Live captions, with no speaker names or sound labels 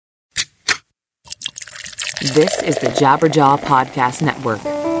This is the Jabberjaw Podcast Network.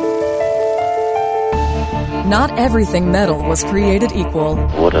 Not everything metal was created equal.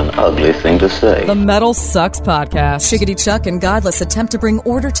 What an ugly thing to say. The Metal Sucks Podcast. Shiggity Chuck and Godless attempt to bring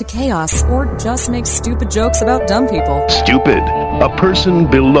order to chaos or just make stupid jokes about dumb people. Stupid. A person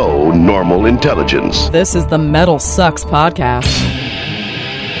below normal intelligence. This is the Metal Sucks Podcast.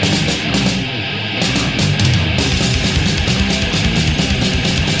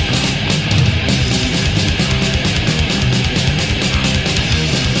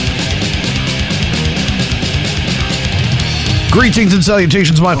 Greetings and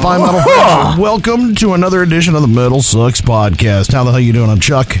salutations, my fine metal friends. Welcome to another edition of the Metal Sucks Podcast. How the hell you doing? I'm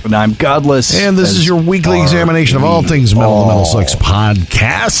Chuck. And I'm Godless. And this is your weekly examination of all things metal, the Metal Sucks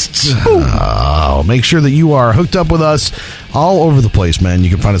Podcast. Make sure that you are hooked up with us all over the place, man. You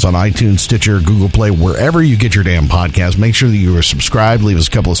can find us on iTunes, Stitcher, Google Play, wherever you get your damn podcast. Make sure that you are subscribed. Leave us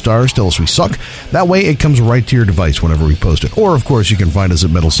a couple of stars. Tell us we suck. That way it comes right to your device whenever we post it. Or, of course, you can find us at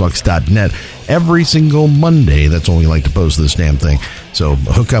metalsucks.net every single Monday. That's when we like to post this damn thing. So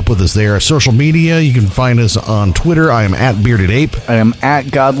hook up with us there. Social media, you can find us on Twitter. I am at Bearded Ape. I am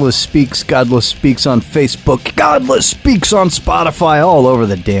at Godless Speaks. Godless Speaks on Facebook. Godless Speaks on Spotify. All over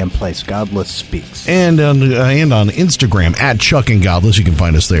the damn place. Godless Speaks. And on Instagram at Chuck and Godless. You can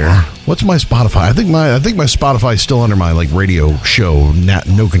find us there. What's my Spotify? I think my Spotify is still under my radio show,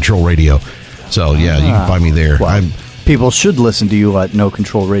 No Control Radio. So yeah, you can find me there. Well, people should listen to you at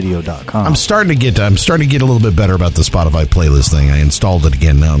nocontrolradio.com. I'm starting to get a little bit better about the Spotify playlist thing. I installed it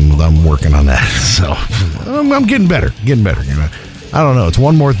again. Now I'm working on that. So I'm getting better. You know? I don't know. It's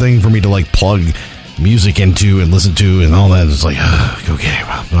one more thing for me to plug music into and listen to and all that. It's like, okay,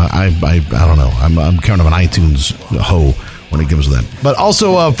 well, I don't know. I'm kind of an iTunes hoe when it comes to that. But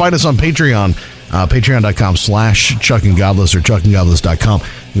also find us on Patreon. Patreon.com/Chuck and Godless or chuckandgodless.com.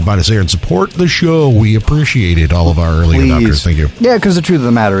 You can find us there and support the show. We appreciate it. All of our early adopters. Thank you. Yeah, because the truth of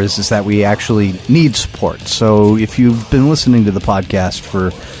the matter is that we actually need support. So if you've been listening to the podcast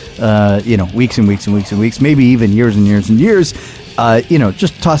for weeks and weeks and weeks and weeks, maybe even years and years and years,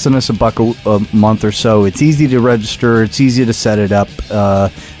 just tossing us $1 a month or so. It's easy to register. It's easy to set it up.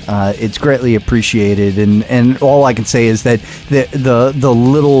 It's greatly appreciated. And all I can say is that the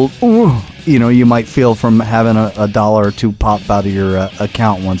little, you might feel from having a dollar or two pop out of your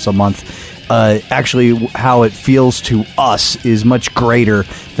account once a month. Actually, how it feels to us is much greater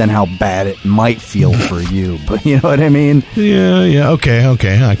than how bad it might feel for you. But you know what I mean? Yeah. Okay.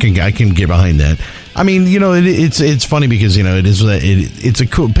 I can get behind that. I mean, it's funny because it's a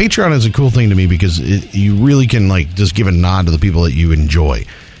cool Patreon is a cool thing to me because you really can just give a nod to the people that you enjoy.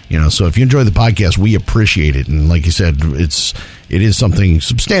 So if you enjoy the podcast, we appreciate it, and like you said, it is something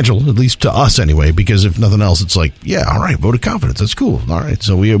substantial, at least to us anyway. Because if nothing else, it's like, yeah, all right, vote of confidence, that's cool. All right,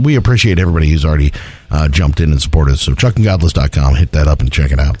 so we appreciate everybody who's already jumped in and supported us. So chuckandgodless.com, hit that up and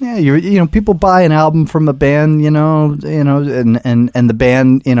check it out. Yeah, people buy an album from a band, and the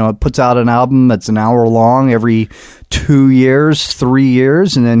band, puts out an album that's an hour long every 2 years, 3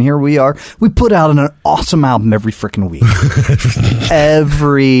 years, and then here we are. We put out an awesome album every freaking week.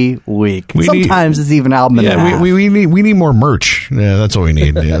 Every week. Sometimes it's even album and a half. We need more merch. Yeah, that's what we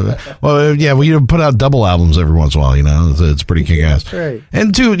need. Yeah. Well, yeah, we put out double albums every once in a while. It's pretty kick-ass. That's right.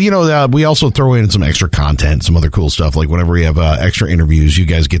 And two, we also throw in some extra content, some other cool stuff. Like whenever we have extra interviews, you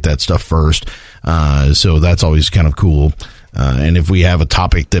guys get that stuff first. So that's always kind of cool. And if we have a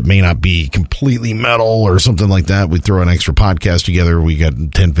topic that may not be completely metal or something like that, we throw an extra podcast together. We got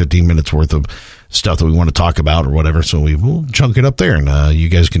 10-15 minutes worth of stuff that we want to talk about or whatever. So we will chunk it up there, and you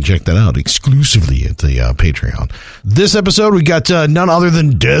guys can check that out exclusively at the Patreon. This episode, we got none other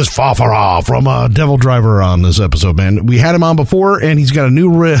than Des Fafara from DevilDriver on this episode, man. We had him on before, and he's got a new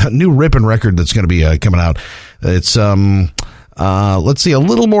ripping record that's going to be coming out. It's let's see, a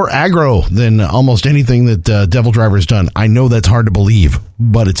little more aggro than almost anything that DevilDriver's done. I know that's hard to believe,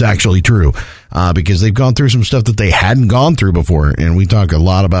 but it's actually true because they've gone through some stuff that they hadn't gone through before, and we talk a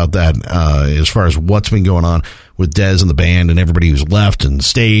lot about that as far as what's been going on with Dez and the band and everybody who's left and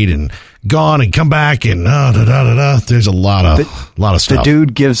stayed and gone and come back and There's a lot of stuff. The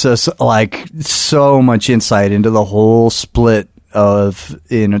dude gives us so much insight into the whole split of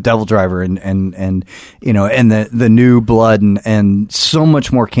DevilDriver and the new blood and so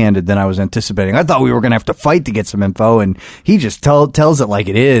much more candid than I was anticipating. I thought we were going to have to fight to get some info, and he just tells it like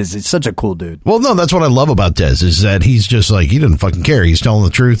it is. It's such a cool dude. Well, no, that's what I love about Dez is that he's just he doesn't fucking care. He's telling the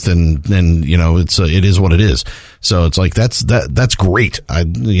truth, and it is what it is. So it's that's great.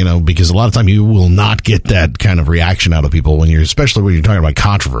 Because a lot of time you will not get that kind of reaction out of people especially when you're talking about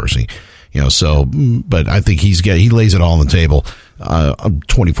controversy. So, but I think he lays it all on the table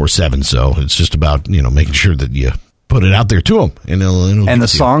 24/7. So it's just about, making sure that you put it out there to him. And the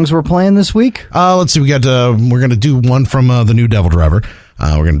songs we're playing this week? Let's see. We're going to do one from the new Devil Driver.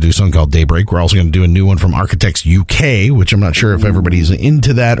 We're going to do a song called Daybreak. We're also going to do a new one from Architects UK, which I'm not sure if everybody's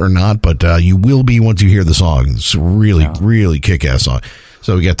into that or not, but you will be once you hear the song. It's a really, really kick-ass song.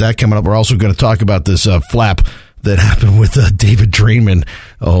 So we got that coming up. We're also going to talk about this flap that happened with David Draymond.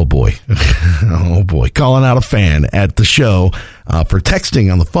 Oh, boy. Oh, boy. Calling out a fan at the show for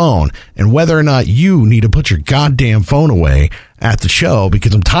texting on the phone, and whether or not you need to put your goddamn phone away at the show,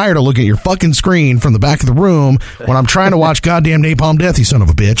 because I'm tired of looking at your fucking screen from the back of the room when I'm trying to watch goddamn Napalm Death, you son of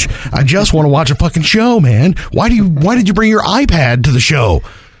a bitch. I just want to watch a fucking show, man. Why did you bring your iPad to the show?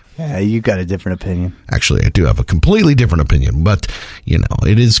 Yeah, you got a different opinion. Actually, I do have a completely different opinion, but,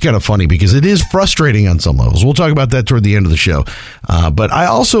 it is kind of funny because it is frustrating on some levels. We'll talk about that toward the end of the show. But I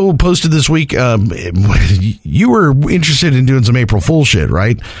also posted this week, you were interested in doing some April Fool shit,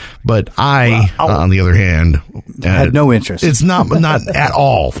 right? But I, on the other hand, had no interest. It's not at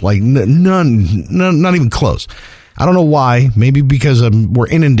all. Like, none, not even close. I don't know why. Maybe because we're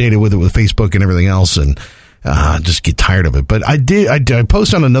inundated with it with Facebook and everything else, and just get tired of it. But I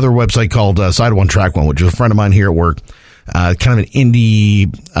post on another website called Side One Track One, which is a friend of mine here at work. Kind of an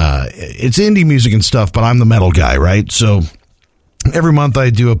indie, it's indie music and stuff, but I'm the metal guy, right? So every month I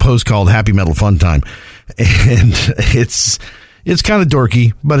do a post called Happy Metal Fun Time, and it's kind of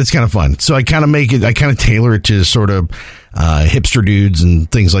dorky, but it's kind of fun. So I kind of tailor it to sort of hipster dudes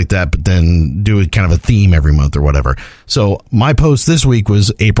and things like that, but then do it kind of a theme every month or whatever. So my post this week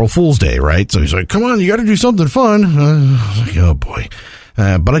was April Fool's Day, right? So he's like, come on, you got to do something fun. I was like, oh boy.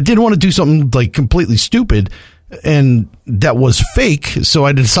 But I did want to do something like completely stupid, and that was fake. So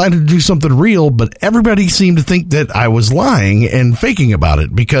I decided to do something real, but everybody seemed to think that I was lying and faking about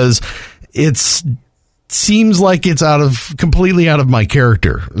it, because seems like it's completely out of my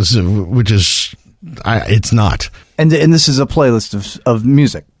character, which is, it's not. And this is a playlist of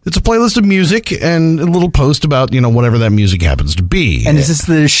music. It's a playlist of music and a little post about, whatever that music happens to be. And is this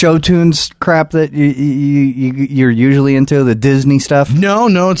the show tunes crap that you're usually into, the Disney stuff?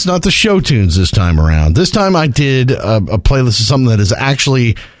 No, it's not the show tunes this time around. This time I did a playlist of something that is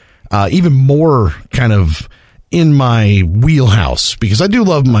actually even more kind of in my wheelhouse, because I do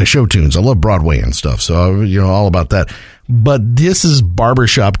love my show tunes. I love Broadway and stuff, so all about that. But this is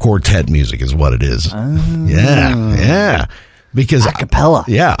barbershop quartet music is what it is. Oh. Yeah. Because acapella.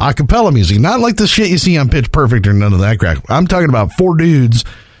 Yeah, acapella music. Not like the shit you see on Pitch Perfect or none of that crap. I'm talking about four dudes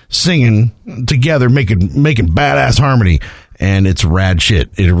singing together, making badass harmony, and it's rad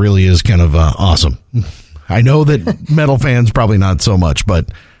shit. It really is kind of awesome. I know that metal fans probably not so much, but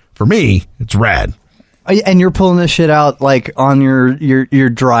for me, it's rad. And you're pulling this shit out like on your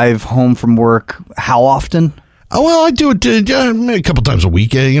drive home from work. How often? Oh, well, I do it a couple times a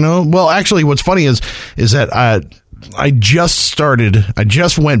week. Well, actually, what's funny is that I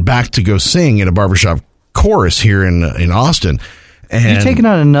just went back to go sing in a barbershop chorus here in Austin. And you're taking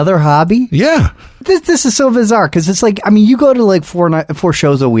on another hobby? Yeah. This is so bizarre, because it's like, you go to like four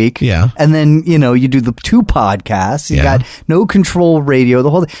shows a week. Yeah. And then, you do the 2 podcasts. You got No Control Radio, the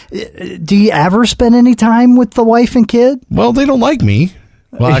whole thing. Do you ever spend any time with the wife and kid? Well, they don't like me.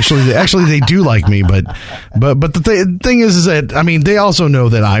 Well, actually, they do like me, but the thing is that, they also know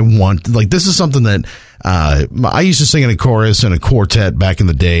that I want, like, this is something that, I used to sing in a chorus and a quartet back in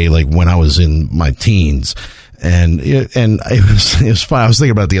the day, like when I was in my teens. And it was fun. I was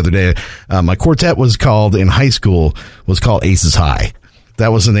thinking about it the other day. My quartet in high school was called Aces High.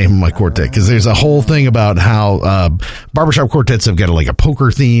 That was the name of my quartet, because there's a whole thing about how barbershop quartets have got like a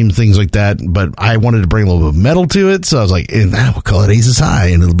poker theme, things like that. But I wanted to bring a little bit of metal to it, so I was like, we'll call it Aces High,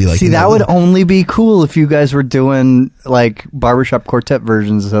 and it'll be like. See, that would only be cool if you guys were doing like barbershop quartet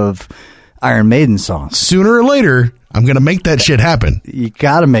versions of Iron Maiden songs. Sooner or later, I'm going to make that shit happen. You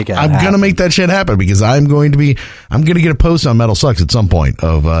got to make it happen. I'm going to make that shit happen, because I'm going to get a post on Metal Sucks at some point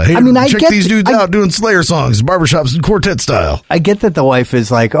of, hey, check these dudes out doing Slayer songs, barbershops and quartet style. I get that the wife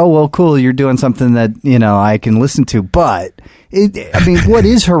is like, oh, well, cool, you're doing something that, I can listen to. But, what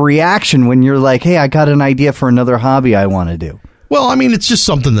is her reaction when you're like, hey, I got an idea for another hobby I want to do? Well, it's just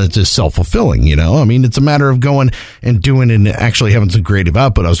something that's just self-fulfilling, it's a matter of going and doing and actually having some creative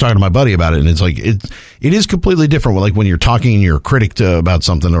output. I was talking to my buddy about it, and it's like, it is completely different. Like when you're talking and you're a critic about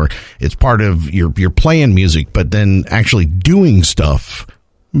something, or it's part of you're playing music, but then actually doing stuff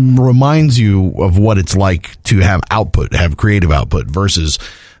reminds you of what it's like to have output, have creative output versus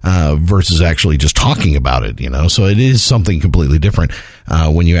actually just talking about it, So it is something completely different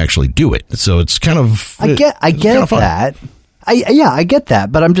when you actually do it. So it's kind of I get that. I get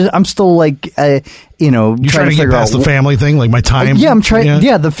that, but I'm still like, you trying to get past the family thing, like my time. Yeah, I'm trying.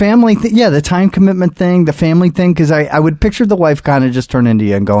 Yeah, the family thing. Yeah, the time commitment thing, the family thing. Because I would picture the wife kind of just turning to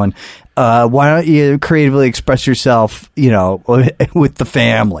you and going, "Why don't you creatively express yourself? With the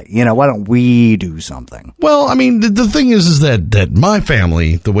family. Why don't we do something?" Well, I mean, the thing is that my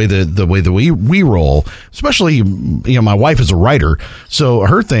family, the way that we roll, especially my wife is a writer, so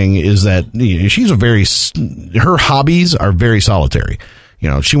her thing is that her hobbies are very solitary.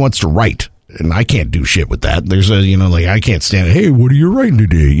 She wants to write. And I can't do shit with that. There's I can't stand it. Hey, what are you writing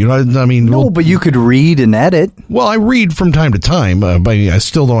today? I mean, no, but you could read and edit. Well, I read from time to time, but I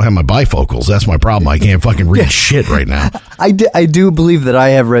still don't have my bifocals. That's my problem. I can't fucking read shit right now. I do believe that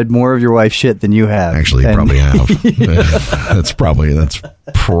I have read more of your wife's shit than you have. Actually, you probably have. That's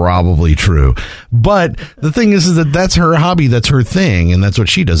probably true. But the thing is that that's her hobby. That's her thing. And that's what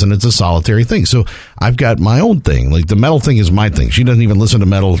she does. And it's a solitary thing. So I've got my own thing. Like the metal thing is my thing. She doesn't even listen to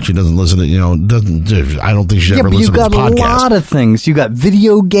metal. She doesn't listen to, I don't think she's ever listened to this podcast. You've got a lot of things. You got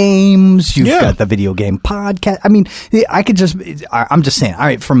video games. You've got the video game podcast. I mean, I'm just saying, all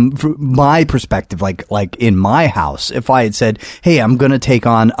right, from my perspective, like in my house, if I had said, hey, I'm going to take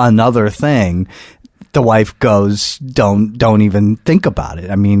on another thing, the wife goes, don't even think about it.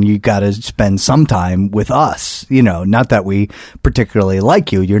 I mean, you got to spend some time with us, not that we particularly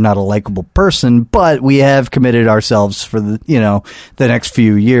like you. You're not a likable person, but we have committed ourselves for the next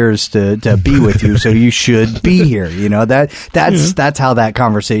few years to be with you. So you should be here. That's how that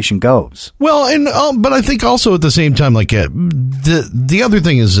conversation goes. Well, and, but I think also at the same time, like the other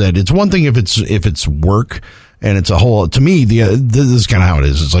thing is that it's one thing if it's work. And it's a whole, to me, this is kind of how it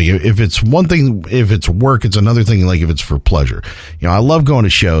is. It's like, if it's one thing, if it's work, it's another thing, like if it's for pleasure. I love going to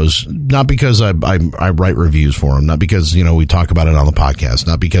shows, not because I write reviews for them, not because, we talk about it on the podcast,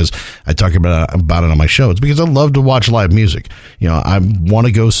 not because I talk about it on my show. It's because I love to watch live music. I want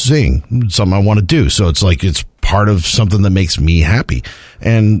to go sing, something I want to do. So it's like, it's part of something that makes me happy.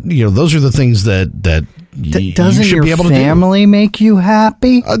 And, those are the things that doesn't your family make you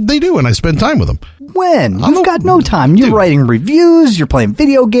happy? They do, and I spend time with them. When? You've got no time. You're writing reviews, you're playing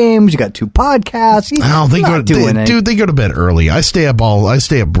video games, you got 2 podcasts. They go to bed early. I stay up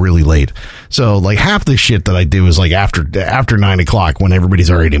really late. So like half the shit that I do is like after 9:00 when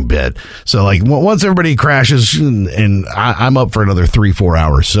everybody's already in bed. So like once everybody crashes and I'm up for another 3-4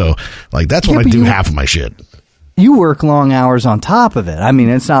 hours. So like that's when I do half of my shit. You work long hours on top of it. I mean,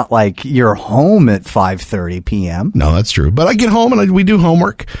 it's not like you're home at 5:30 p.m. No, that's true. But I get home and we do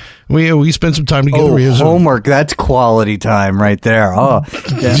homework. We spend some time together. Homework, that's quality time right there. Oh,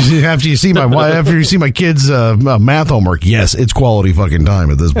 yeah. After you see my kids' math homework, yes, it's quality fucking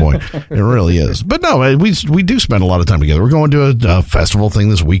time at this point. It really is. But no, we do spend a lot of time together. We're going to a festival thing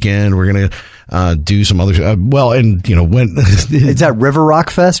this weekend. We're going to do some other when is that River Rock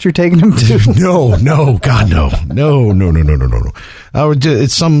Fest you're taking them to? No, God, no.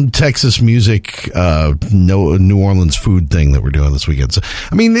 It's some Texas music, New Orleans food thing that we're doing this weekend. So,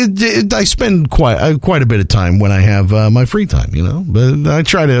 I mean, I spend quite a bit of time when I have my free time, But I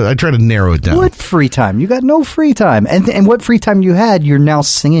try to narrow it down. What free time? You got no free time, and what free time you had, you're now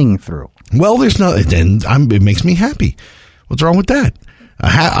singing through. Well, there's not, and it makes me happy. What's wrong with that? A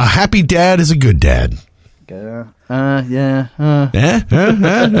happy dad is a good dad. No.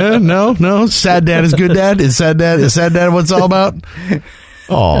 Sad dad is good dad. Is sad dad what it's all about?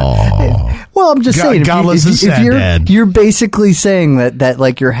 Oh, well, I'm just saying. If you're basically saying that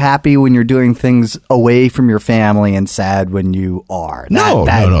like you're happy when you're doing things away from your family and sad when you are. No.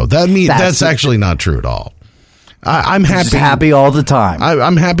 That's actually not true at all. I'm happy. Just happy all the time.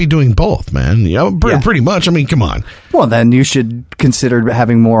 I'm happy doing both, man. Pretty much. I mean, come on. Well, then you should consider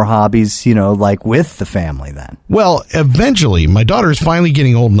having more hobbies, like with the family then. Well, eventually, my daughter is finally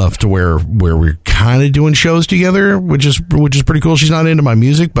getting old enough to where we're kind of doing shows together, which is pretty cool. She's not into my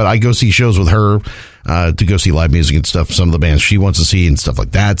music, but I go see shows with her to go see live music and stuff. Some of the bands she wants to see and stuff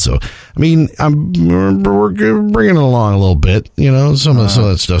like that. So, I mean, we're bringing it along a little bit, some of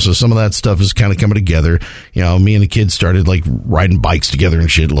that stuff. So some of that stuff is kind of coming together. Me and the kids started like riding bikes together and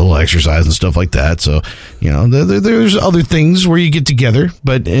shit, a little exercise and stuff like that. So, there's other things where you get together,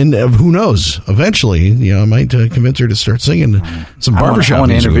 but who knows? Eventually, I might convince her to start singing some barbershop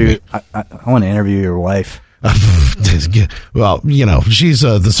music. I want to interview your wife. Well, she's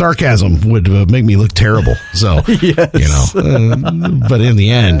the sarcasm would make me look terrible. So, Yes. but in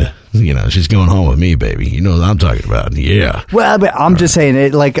the end, she's going home with me, baby. You know what I'm talking about. Yeah. Well, but I'm just saying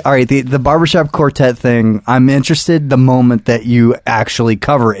it. Like, all right, the barbershop quartet thing. I'm interested the moment that you actually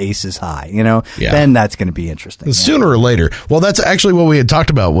cover Aces High. Then that's going to be interesting. Sooner or later. Well, that's actually what we had talked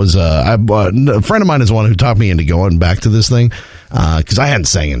about. Was a friend of mine is the one who talked me into going back to this thing because I hadn't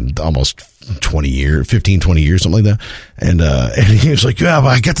sang in almost 20 years, 15, 20 years, something like that. And he was like, yeah, but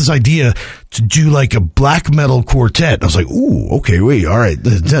I got this idea to do like a black metal quartet. And I was like, ooh, okay, wait, all right.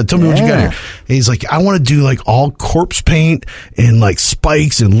 Tell me what you got here. And he's like, I want to do like all corpse paint and like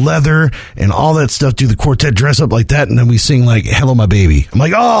spikes and leather and all that stuff. Do the quartet dress up like that. And then we sing like Hello, My Baby. I'm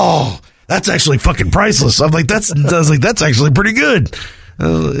like, oh, that's actually fucking priceless. I'm like, that's actually pretty good.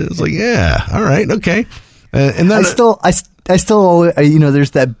 It's like, yeah, all right, okay. And then I still,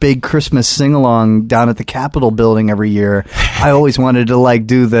 there's that big Christmas sing-along down at the Capitol building every year. I always wanted to, like,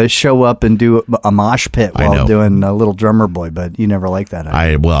 do the show up and do a mosh pit while doing a Little Drummer Boy, but you never liked that.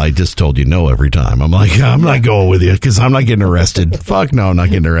 I just told you no every time. I'm like, I'm not going with you because I'm not getting arrested. Fuck no, I'm not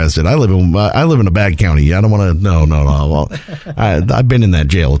getting arrested. I live in a bad county. I don't want to, no. Well, I've been in that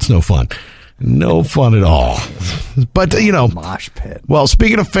jail. It's no fun. No fun at all. But, mosh pit. Well,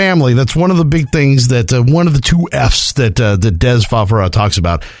 speaking of family, that's one of the big things that one of the two F's that Des Fafara talks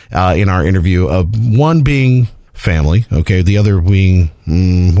about in our interview. One being family. Okay. The other being,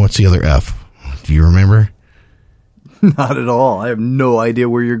 what's the other F? Do you remember? Not at all. I have no idea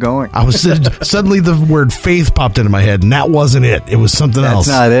where you're going. I was suddenly the word faith popped into my head, and that wasn't it. It was something else.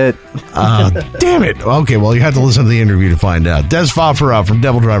 That's not it. Damn it. Okay, well, you have to listen to the interview to find out. Des Fafara from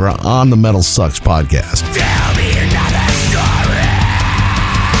Devil Driver on the Metal Sucks podcast. Tell me another story.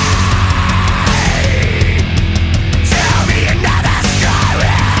 Tell me another story.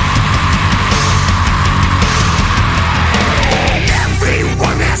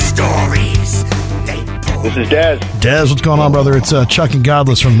 Everyone has stories. This is Dez. Dez, what's going on, brother? It's Chuck and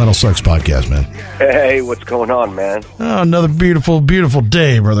Godless from the Metal Sucks podcast, man. Hey, what's going on, man? Oh, another beautiful, beautiful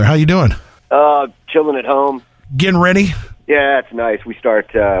day, brother. How you doing? Chilling at home. Getting ready? Yeah, it's nice. We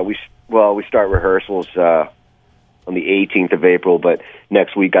start rehearsals on the 18th of April, but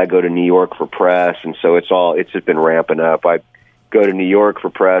next week I go to New York for press, and so it's just been ramping up. I go to New York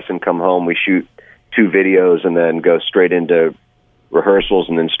for press and come home. We shoot 2 videos and then go straight into rehearsals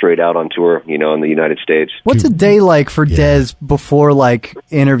and then straight out on tour, in the United States. What's a day like for Dez before like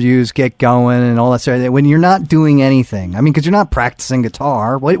interviews get going and all that sort of thing, when you're not doing anything? I mean, because you're not practicing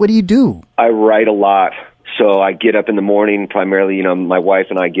guitar. What do you do? I write a lot. So I get up in the morning, primarily, my wife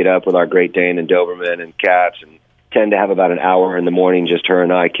and I get up with our Great Dane and Doberman and cats and tend to have about an hour in the morning, just her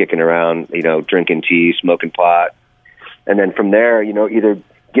and I kicking around, drinking tea, smoking pot. And then from there, either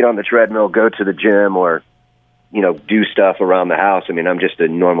get on the treadmill, go to the gym, or do stuff around the house. I mean, I'm just a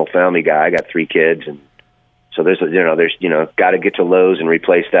normal family guy. I got 3 kids, and so there's got to get to Lowe's and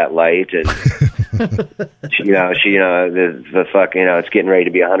replace that light, and it's getting ready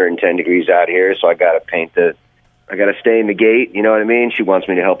to be 110 degrees out here, so I got to stay in the gate. You know what I mean? She wants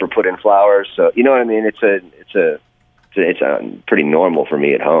me to help her put in flowers, so you know what I mean. It's pretty normal for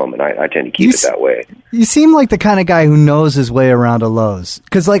me at home, and I tend to keep it that way. You seem like the kind of guy who knows his way around a Lowe's,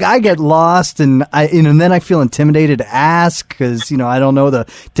 because like I get lost, and then I feel intimidated to ask because I don't know the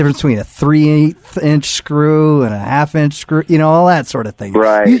difference between a 3/8 inch screw and a 1/2 inch screw, all that sort of thing.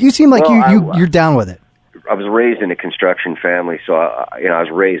 Right. You seem like you're down with it. I was raised in a construction family, so I was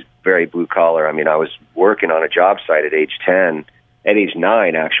raised very blue collar. I mean, I was working on a job site at age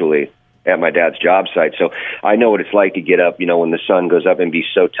 9 actually, at my dad's job site. So I know what it's like to get up, when the sun goes up and be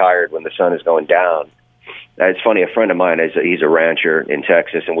so tired when the sun is going down. It's funny, a friend of mine, he's a rancher in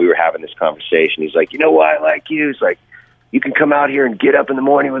Texas, and we were having this conversation. He's like, you know why I like you? He's like, you can come out here and get up in the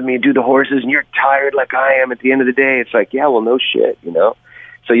morning with me and do the horses, and you're tired like I am at the end of the day. It's like, yeah, well, no shit,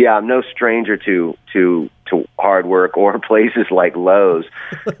 So yeah, I'm no stranger to hard work or places like Lowe's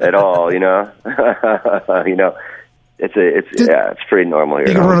at all, It's pretty normal here.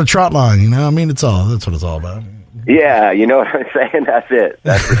 You can run a trot line, I mean, that's what it's all about. Yeah, you know what I'm saying? That's it.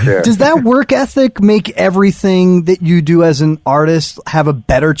 That's for sure. Does that work ethic make everything that you do as an artist have a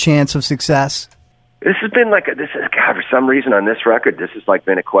better chance of success? This has been for some reason on this record, this has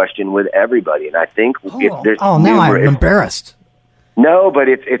been a question with everybody. And I think now I'm embarrassed. No, but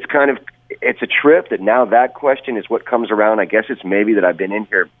it's kind of, it's a trip that now that question is what comes around. I guess it's maybe that I've been in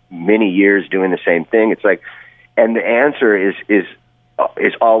here many years doing the same thing. It's like, and the answer is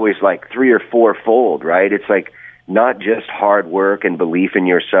always like 3 or 4 fold, right? It's like not just hard work and belief in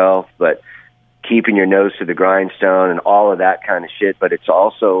yourself, but keeping your nose to the grindstone and all of that kind of shit. But it's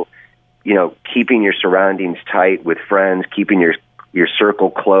also keeping your surroundings tight with friends, keeping your circle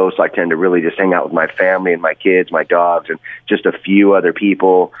close. I tend to really just hang out with my family and my kids, my dogs, and just a few other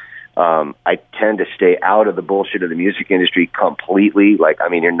people. I tend to stay out of the bullshit of the music industry completely.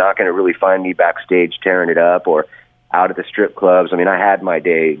 You're not going to really find me backstage tearing it up or out at the strip clubs. I had my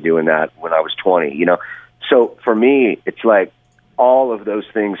day doing that when I was 20, So for me, it's like all of those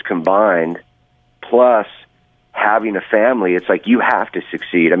things combined, plus having a family, it's like you have to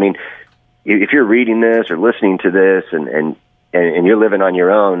succeed. If you're reading this or listening to this and you're living on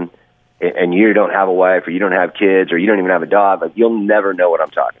your own and you don't have a wife or you don't have kids or you don't even have a dog, you'll never know what I'm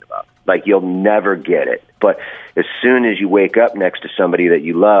talking about. You'll never get it. But as soon as you wake up next to somebody that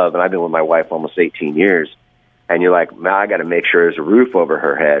you love, and I've been with my wife almost 18 years, and you're like, man, I got to make sure there's a roof over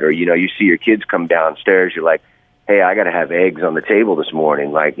her head. Or, you see your kids come downstairs, you're like, hey, I got to have eggs on the table this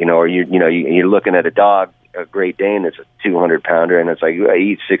morning. Or you're looking at a dog, a Great Dane that's a 200-pounder, and it's like, I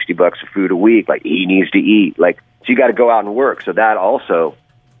eat $60 of food a week. He needs to eat. So you got to go out and work. So that also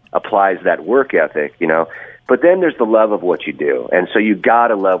applies that work ethic, But then there's the love of what you do. And so you got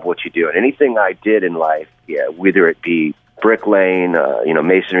to love what you do. And anything I did in life, whether it be bricklaying,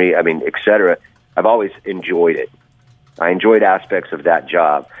 masonry, et cetera, I've always enjoyed it. I enjoyed aspects of that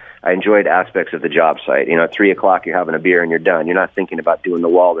job. I enjoyed aspects of the job site. At 3 o'clock, you're having a beer and you're done. You're not thinking about doing the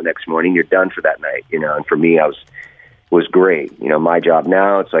wall the next morning. You're done for that night, And for me, was great. My job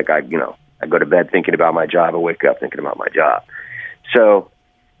now, it's like I go to bed thinking about my job. I wake up thinking about my job. So,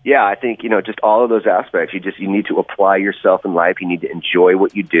 yeah, I think, just all of those aspects, you need to apply yourself in life. You need to enjoy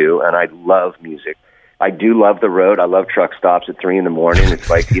what you do. And I love music. I do love the road. I love truck stops at 3 a.m. It's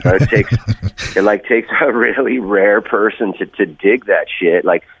like, it takes a really rare person to dig that shit.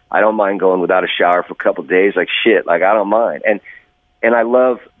 I don't mind going without a shower for a couple of days. I don't mind. And I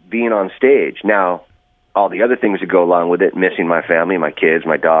love being on stage. Now, all the other things that go along with it, missing my family, my kids,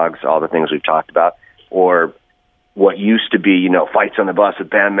 my dogs, all the things we've talked about, or what used to be, fights on the bus with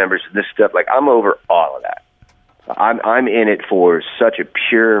band members, this stuff, I'm over all of that. I'm in it for such a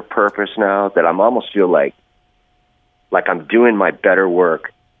pure purpose now that I'm almost feel like I'm doing my better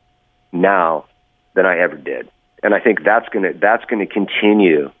work now than I ever did. And I think that's gonna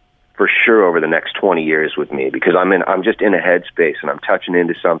continue for sure over the next 20 years with me, because I'm just in a headspace and I'm touching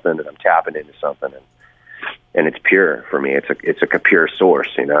into something and I'm tapping into something, and it's pure for me. It's a pure source,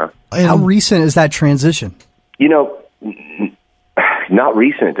 How recent is that transition? Not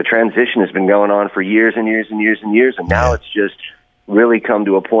recent. The transition has been going on for years and years and years and years, and now it's just really come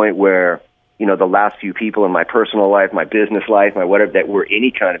to a point where, the last few people in my personal life, my business life, my whatever, that were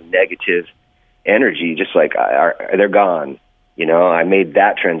any kind of negative energy, just they're gone. I made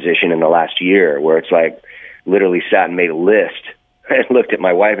that transition in the last year where it's literally sat and made a list and looked at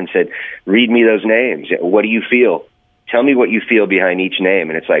my wife and said, read me those names. What do you feel? Tell me what you feel behind each name.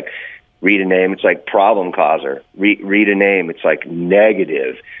 And it's read a name, it's problem causer. Read a name, it's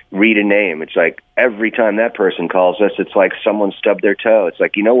negative. Read a name, it's every time that person calls us, it's someone stubbed their toe. It's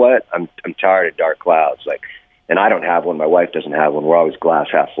you know what? I'm tired of dark clouds. And I don't have one. My wife doesn't have one. We're always glass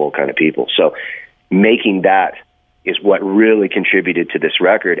half full kind of people. So making that is what really contributed to this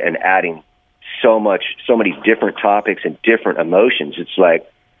record, and adding so many different topics and different emotions. It's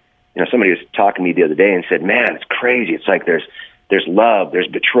somebody was talking to me the other day and said, man, it's crazy. It's there's love, there's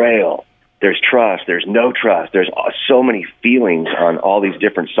betrayal, there's trust, there's no trust. There's so many feelings on all these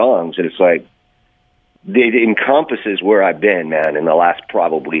different songs. And it's it encompasses where I've been, man, in the last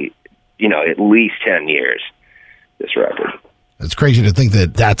probably, at least 10 years, this record. It's crazy to think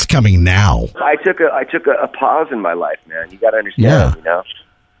that that's coming now. I took a pause in my life, man. You got to understand,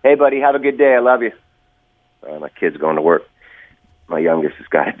 Hey, buddy, have a good day. I love you. My kid's going to work. My youngest has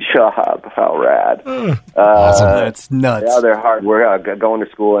got a job. How rad. Awesome. That's nuts. Yeah, they're hard. We're going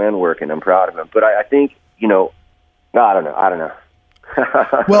to school and working. I'm proud of them. But I think, I don't know.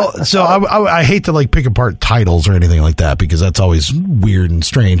 Well, so I hate to pick apart titles or anything like that, because that's always weird and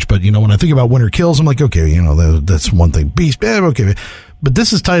strange. But, when I think about Winter Kills, I'm like, okay, that's one thing. Beast, okay. But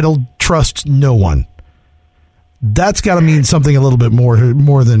this is titled Trust No One. That's got to mean something a little bit more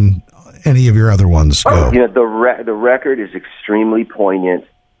than any of your other ones go. The record is extremely poignant.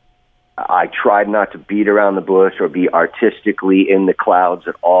 I tried not to beat around the bush or be artistically in the clouds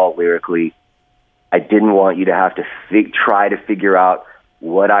at all lyrically. I didn't want you to have to try to figure out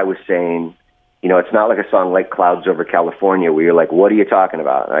what I was saying. It's not like a song like Clouds Over California where you're like, what are you talking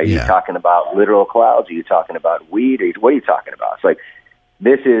about? Are you talking about literal clouds? Are you talking about weed? What are you talking about? It's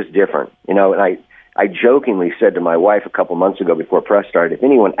this is different, and I jokingly said to my wife a couple months ago before press started, if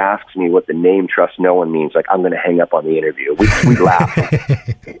anyone asks me what the name Trust No One means, I'm going to hang up on the interview. We laughed.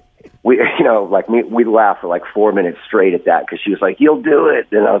 we laughed for like 4 minutes straight at that because she was like, "You'll do it,"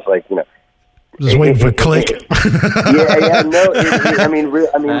 and I was like, just waiting for a click. Really,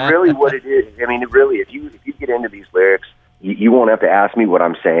 what it is. I mean, really, if you get into these lyrics, you won't have to ask me what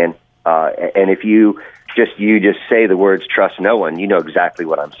I'm saying, and if you just say the words "trust no one," you know exactly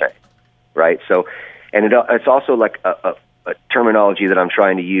what I'm saying, right? So, and it's also like a terminology that I'm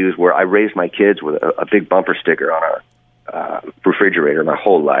trying to use where I raised my kids with a big bumper sticker on our refrigerator their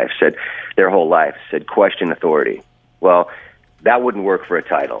whole life said question authority. Well, that wouldn't work for a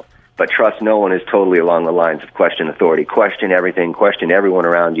title, but trust no one is totally along the lines of question authority. Question everything, question everyone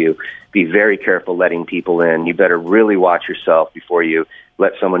around you. Be very careful letting people in. You better really watch yourself before you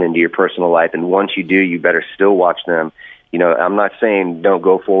let someone into your personal life, and once you do, you better still watch them. I'm not saying don't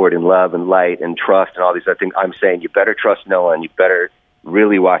go forward in love and light and trust and all these other things. I'm saying you better trust no one. You better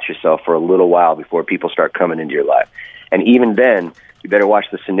really watch yourself for a little while before people start coming into your life. And even then, you better watch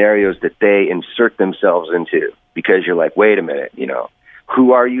the scenarios that they insert themselves into, because you're like, wait a minute,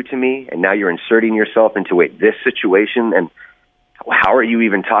 who are you to me? And now you're inserting yourself into, this situation, and how are you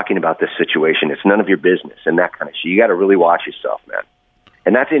even talking about this situation? It's none of your business, and that kind of shit. You got to really watch yourself, man.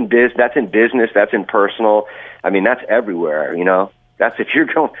 And that's in business, that's in personal. I mean, that's everywhere, That's if you're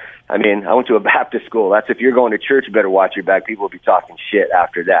going, I went to a Baptist school. That's if you're going to church, you better watch your back. People will be talking shit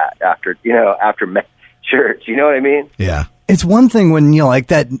after that, after church. You know what I mean? Yeah. It's one thing when, like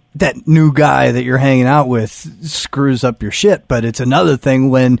that new guy that you're hanging out with screws up your shit, but it's another thing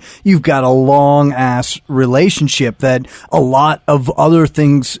when you've got a long ass relationship that a lot of other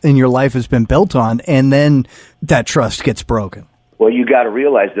things in your life has been built on, and then that trust gets broken. Well, you got to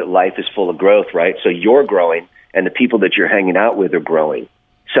realize that life is full of growth, right? So you're growing, and the people that you're hanging out with are growing.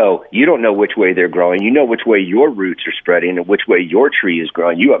 So you don't know which way they're growing. You know which way your roots are spreading and which way your tree is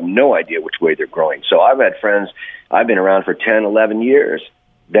growing. You have no idea which way they're growing. So I've had friends, I've been around for 10, 11 years,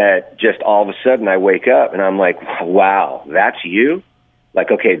 that just all of a sudden I wake up and I'm like, wow, that's you?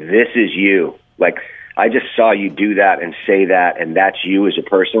 Like, okay, this is you. Like, I just saw you do that and say that, and that's you as a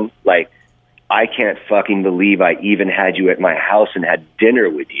person. Like, I can't fucking believe I even had you at my house and had dinner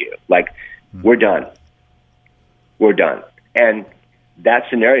with you. Like, we're done. We're done. And that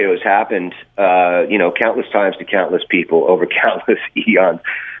scenario has happened, countless times to countless people over countless eons.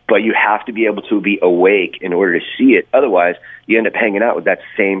 But you have to be able to be awake in order to see it. Otherwise, you end up hanging out with that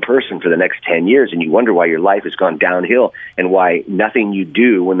same person for the next 10 years, and you wonder why your life has gone downhill and why nothing you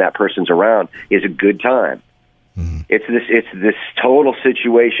do when that person's around is a good time. Mm-hmm. It's this total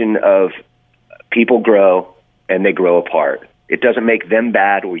situation of people grow and they grow apart. It doesn't make them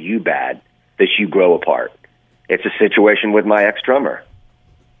bad or you bad that you grow apart. It's a situation with my ex-drummer.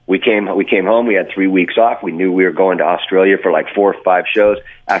 We came home. We had 3 weeks off. We knew we were going to Australia for like 4 or 5 shows.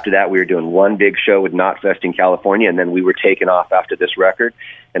 After that, we were doing one big show with Knotfest in California, and then we were taking off after this record.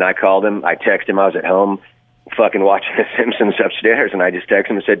 And I called him. I texted him. I was at home fucking watching The Simpsons upstairs, and I just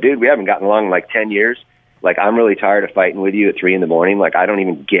texted him and said, dude, we haven't gotten along in like 10 years. Like, I'm really tired of fighting with you at 3 a.m. Like, I don't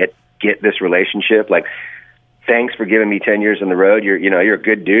even get this relationship. Like, thanks for giving me 10 years on the road. You're a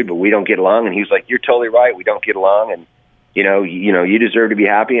good dude, but we don't get along. And he's like, you're totally right. We don't get along. And you deserve to be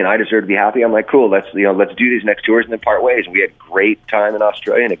happy, and I deserve to be happy. I'm like, cool. Let's do these next tours and then part ways. And we had a great time in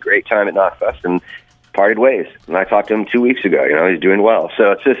Australia and a great time at Knotfest, and parted ways. And I talked to him 2 weeks ago. He's doing well.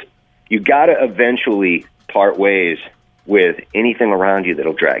 So it's just, you got to eventually part ways with anything around you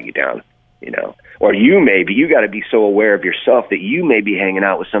that'll drag you down. Or you got to be so aware of yourself that you may be hanging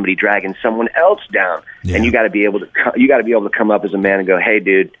out with somebody dragging someone else down, and you got to be able to come up as a man and go, hey,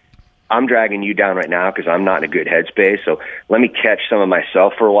 dude, I'm dragging you down right now because I'm not in a good headspace. So let me catch some of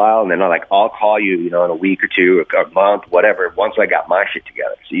myself for a while, and then I'll call you, in a week or two, a month, whatever, once I got my shit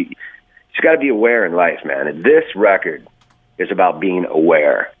together. So you just got to be aware in life, man. And this record is about being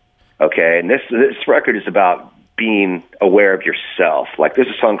aware, okay? And this record is about being aware of yourself. Like, there's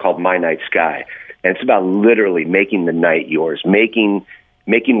a song called My Night Sky, and it's about literally making the night yours, making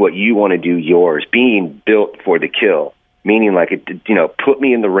what you want to do yours, being built for the kill. Meaning, like, put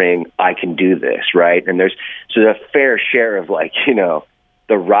me in the ring, I can do this, right? And there's a fair share of,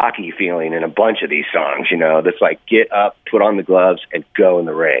 the Rocky feeling in a bunch of these songs, that's like, get up, put on the gloves, and go in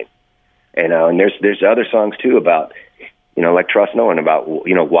the ring. And there's other songs, too, about, like Trust No One, about,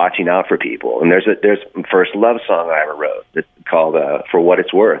 watching out for people. And there's a first love song I ever wrote that's called For What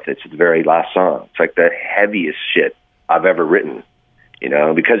It's Worth. It's the very last song. It's like the heaviest shit I've ever written,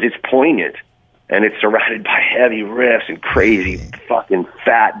 because it's poignant. And it's surrounded by heavy riffs and crazy fucking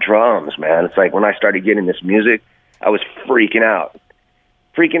fat drums, man. It's like when I started getting this music, I was freaking out,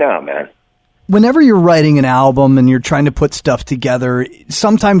 man. whenever you're writing an album and you're trying to put stuff together,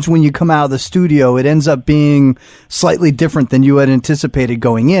 sometimes when you come out of the studio, it ends up being slightly different than you had anticipated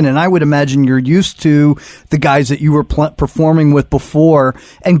going in. And I would imagine you're used to the guys that you were performing with before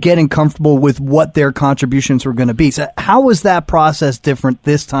and getting comfortable with what their contributions were going to be. So how was that process different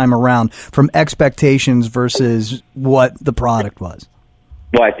this time around from expectations versus what the product was?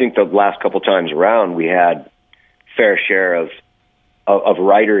 Well, I think the last couple times around, we had fair share of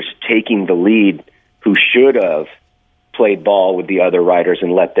writers taking the lead who should have played ball with the other writers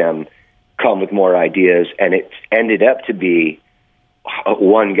and let them come with more ideas. And it ended up to be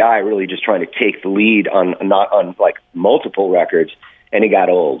one guy really just trying to take the lead on like multiple records, and it got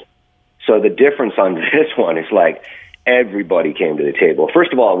old. So the difference on this one is like everybody came to the table.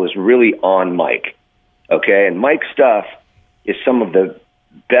 First of all, it was really on Mike. Okay. And Mike's stuff is some of the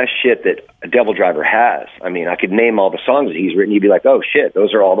best shit that a Devil Driver has. I mean, I could name all the songs that he's written. You'd be like, oh shit,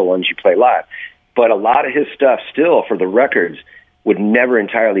 those are all the ones you play live. But a lot of his stuff still for the records would never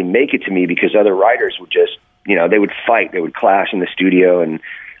entirely make it to me because other writers would just, they would fight, they would clash in the studio, and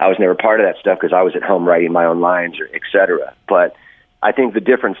I was never part of that stuff because I was at home writing my own lines, or et cetera. But I think the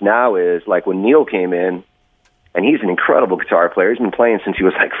difference now is like when Neil came in, and he's an incredible guitar player. He's been playing since he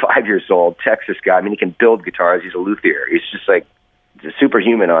was like 5 years old, Texas guy. I mean, he can build guitars. He's a luthier. He's just like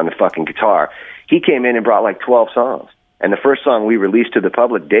superhuman on the fucking guitar. He came in and brought like 12 songs. And the first song we released to the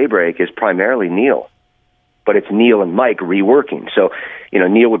public, Daybreak, is primarily Neil. But it's Neil and Mike reworking. So,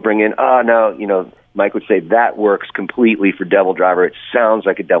 Neil would bring in, Mike would say, that works completely for Devil Driver. It sounds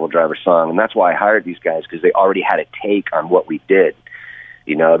like a Devil Driver song. And that's why I hired these guys, because they already had a take on what we did.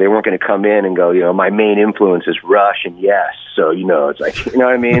 They weren't going to come in and go, my main influence is Rush and Yes. So, it's like, you know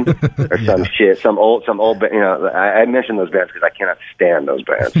what I mean? Or some shit, some old, I mentioned those bands because I cannot stand those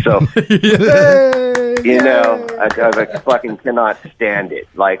bands. So, I like, fucking cannot stand it.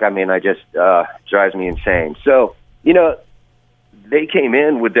 Like, I mean, I just, drives me insane. So, they came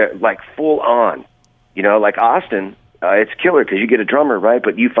in with their, like, full on, like Austin, it's killer because you get a drummer, right?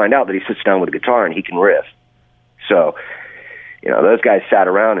 But you find out that he sits down with a guitar and he can riff. So, those guys sat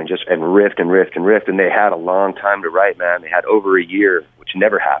around and riffed and riffed and riffed, and they had a long time to write, man. They had over a year, which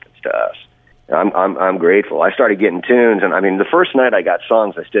never happens to us. I'm grateful. I started getting tunes, and I mean, the first night I got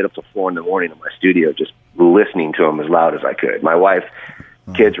songs, I stayed up till 4 a.m. in my studio just listening to them as loud as I could. My wife,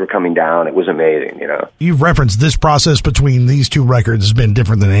 kids were coming down. It was amazing, You've referenced this process between these two records has been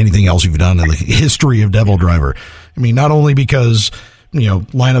different than anything else you've done in the history of Devil Driver. I mean, not only because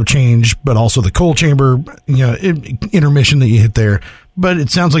lineup change, but also the cold chamber, intermission that you hit there. But it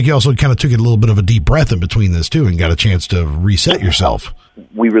sounds like you also kind of took a little bit of a deep breath in between this too and got a chance to reset yourself.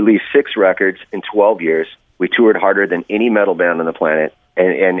 We released 6 records in 12 years. We toured harder than any metal band on the planet.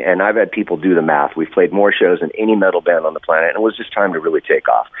 And I've had people do the math. We've played more shows than any metal band on the planet. And it was just time to really take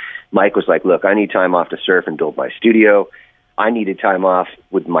off. Mike was like, look, I need time off to surf and build my studio. I needed time off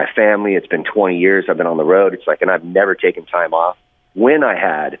with my family. It's been 20 years I've been on the road. It's like, and I've never taken time off. When I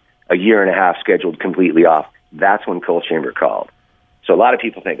had a year and a half scheduled completely off, that's when Cold Chamber called. So a lot of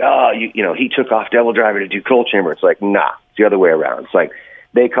people think, he took off Devil Driver to do Cold Chamber. It's like, nah, it's the other way around. It's like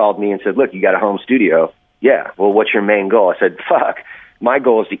they called me and said, look, you got a home studio. Yeah, well, what's your main goal? I said, fuck, my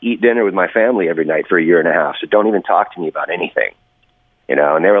goal is to eat dinner with my family every night for a year and a half, so don't even talk to me about anything.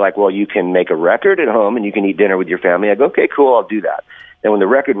 And they were like, well, you can make a record at home and you can eat dinner with your family. I go, okay, cool, I'll do that. And when the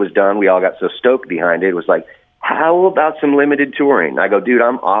record was done, we all got so stoked behind it. It was like, how about some limited touring? I go, dude,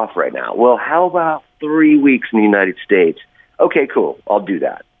 I'm off right now. Well, how about 3 weeks in the United States? Okay, cool. I'll do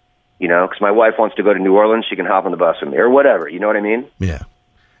that. Because my wife wants to go to New Orleans. She can hop on the bus with me or whatever. You know what I mean? Yeah.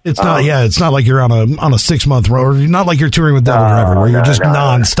 It's not like you're on a 6 month road, or not like you're touring with Devil Driver where you're just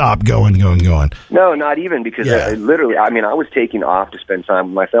nonstop going. No, not even, because I was taking off to spend time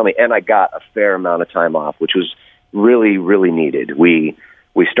with my family, and I got a fair amount of time off, which was really, really needed. We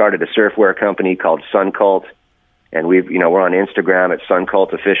started a surfwear company called Sun Cult. And we're on Instagram at Sun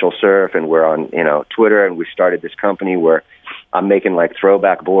Cult Official Surf, and we're on, Twitter, and we started this company where I'm making like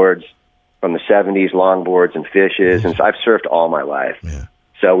throwback boards from the 70s, longboards and fishes. And so I've surfed all my life. Yeah.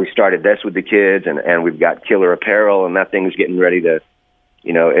 So we started this with the kids, and we've got killer apparel, and that thing's getting ready to,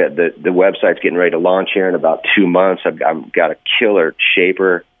 the website's getting ready to launch here in about 2 months. I've got a killer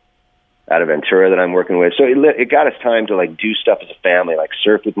shaper out of Ventura that I'm working with. So it got us time to like do stuff as a family, like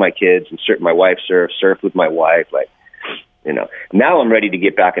surf with my kids and my wife surf with my wife. Like, now I'm ready to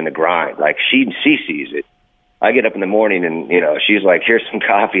get back in the grind. Like she sees it. I get up in the morning and, she's like, here's some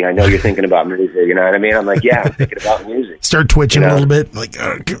coffee. I know you're thinking about music. You know what I mean? I'm like, yeah, I'm thinking about music. Start twitching a little bit. Like,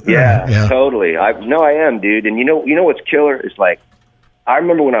 yeah, totally. I am, dude. And you know what's killer is like, I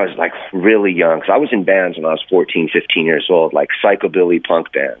remember when I was like really young, because I was in bands when I was 14, 15 years old, like psychobilly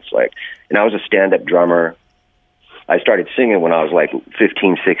punk bands, like, And I was a stand-up drummer. I started singing when I was like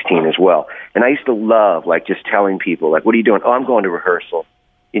 15, 16 as well. And I used to love like just telling people like, what are you doing? Oh, I'm going to rehearsal.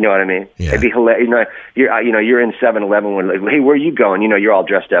 You know what I mean? Yeah. It'd be hilarious. You're in 7-Eleven when like, hey, where are you going? You're all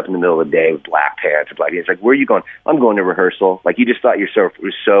dressed up in the middle of the day with black pants and black. It's like, where are you going? I'm going to rehearsal. Like you just thought it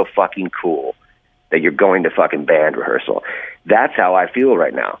was so fucking cool that you're going to fucking band rehearsal. That's how I feel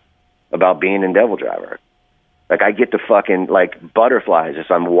right now about being in Devil Driver. Like I get the fucking like butterflies as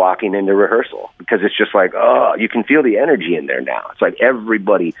I'm walking into rehearsal because it's just like, oh, you can feel the energy in there now. It's like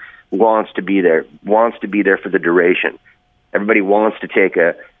everybody wants to be there for the duration. Everybody wants to take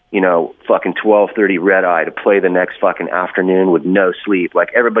a, fucking 12:30 red eye to play the next fucking afternoon with no sleep. Like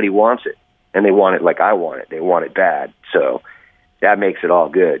everybody wants it, and they want it like I want it. They want it bad. So that makes it all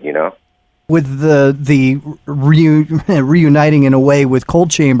good, With the reuniting in a way with Cold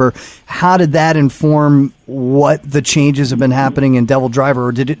Chamber, how did that inform what the changes have been happening in Devil Driver,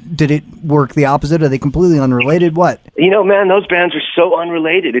 or did it work the opposite? Are they completely unrelated? What? Man, those bands are so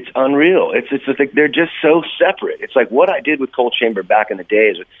unrelated. It's unreal. It's like they're just so separate. It's like what I did with Cold Chamber back in the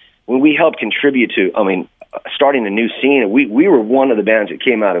days when we helped contribute to, starting a new scene. We were one of the bands that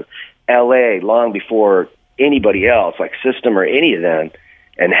came out of L.A. long before anybody else, like System or any of them,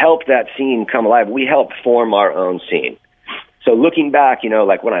 and helped that scene come alive. We helped form our own scene. So looking back,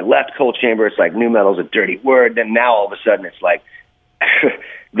 like when I left Cold Chamber, it's like nu metal's a dirty word. Then now all of a sudden it's like,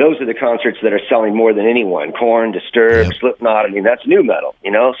 those are the concerts that are selling more than anyone. Korn, Disturbed, Slipknot. That's nu metal,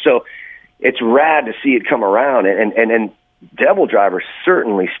 So it's rad to see it come around. And Devil Driver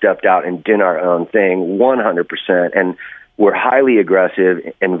certainly stepped out and did our own thing 100%. And we're highly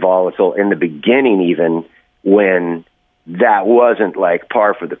aggressive and volatile in the beginning, even when that wasn't like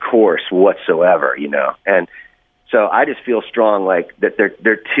par for the course whatsoever, And so I just feel strong like that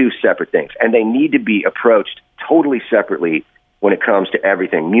they're two separate things, and they need to be approached totally separately when it comes to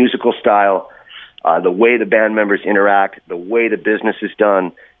everything. Musical style, the way the band members interact, the way the business is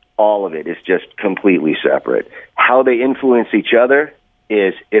done, all of it is just completely separate. How they influence each other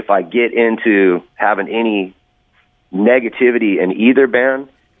is if I get into having any negativity in either band,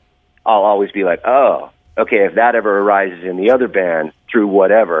 I'll always be like, oh, okay, if that ever arises in the other band through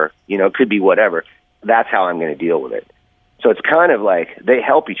whatever, it could be whatever, that's how I'm going to deal with it. So it's kind of like they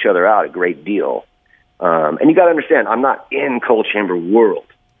help each other out a great deal. And you got to understand, I'm not in Cold Chamber world.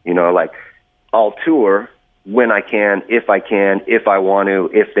 Like I'll tour when I can, if I want to,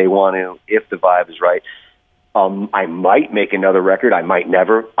 if they want to, if the vibe is right. I might make another record. I might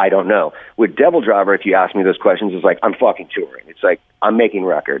never. I don't know. With Devil Driver, if you ask me those questions, it's like, I'm fucking touring. It's like, I'm making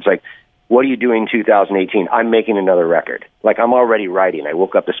records. Like, what are you doing in 2018? I'm making another record. Like, I'm already writing. I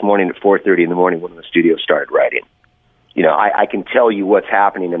woke up this morning at 4:30 in the morning when the studio started writing. I can tell you what's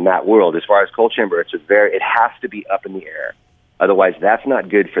happening in that world. As far as Cold Chamber, it has to be up in the air. Otherwise, that's not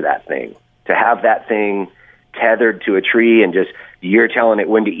good for that thing. To have that thing tethered to a tree and just you're telling it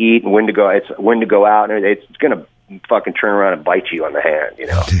when to eat and when to go out, and it's going to fucking turn around and bite you on the hand.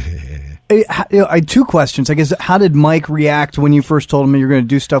 I had two questions. I guess, how did Mike react when you first told him you're going to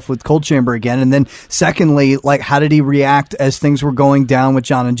do stuff with Cold Chamber again? And then secondly, like, how did he react as things were going down with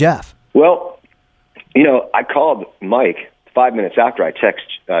John and Jeff? Well, I called Mike 5 minutes after I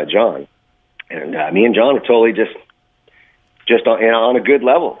texted John, and me and John are totally just on a good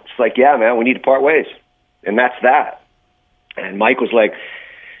level. It's like, yeah, man, we need to part ways. And that's that. And Mike was like,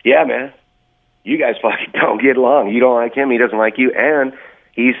 yeah, man, you guys fucking don't get along. You don't like him. He doesn't like you. And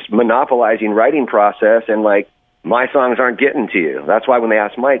he's monopolizing writing process, and like my songs aren't getting to you. That's why when they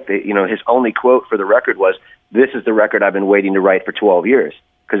asked Mike, his only quote for the record was, "This is the record I've been waiting to write for 12 years."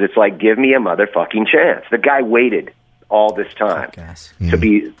 Because it's like, give me a motherfucking chance. The guy waited all this time to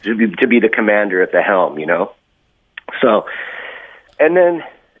be the commander at the helm, So, and then,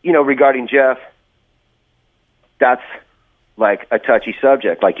 regarding Jeff, that's like a touchy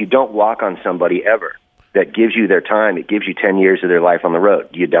subject. Like, you don't walk on somebody ever that gives you their time. It gives you 10 years of their life on the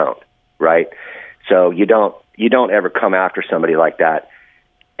road. You don't, right? So you don't ever come after somebody like that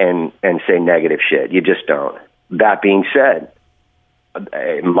and say negative shit. You just don't. That being said,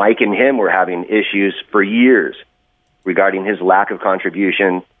 Mike and him were having issues for years regarding his lack of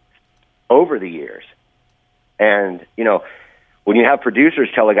contribution over the years. And, when you have producers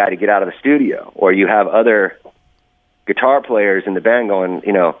tell a guy to get out of the studio, or you have other guitar players in the band going,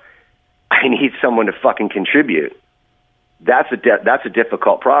 I need someone to fucking contribute, that's a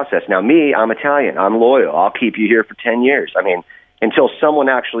difficult process. Now, me, I'm Italian. I'm loyal. I'll keep you here for 10 years. Until someone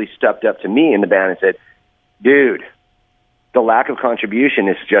actually stepped up to me in the band and said, dude, the lack of contribution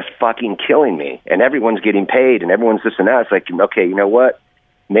is just fucking killing me, and everyone's getting paid, and everyone's this and that. It's like, okay, you know what?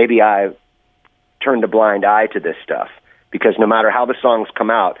 Maybe I've turned a blind eye to this stuff, because no matter how the songs come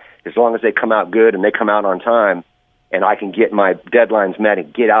out, as long as they come out good and they come out on time and I can get my deadlines met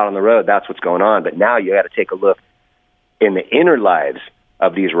and get out on the road, that's what's going on. But now you got to take a look in the inner lives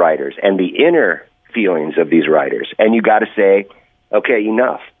of these writers and the inner feelings of these writers. And you got to say, okay,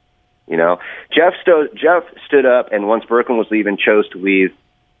 enough. You know, Jeff stood up, and once Berkman was leaving, chose to leave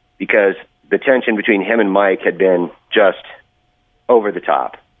because the tension between him and Mike had been just over the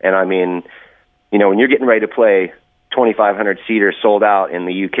top. And I mean, you know, when you're getting ready to play 2,500 seaters sold out in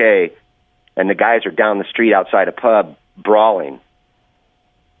the UK, and the guys are down the street outside a pub brawling,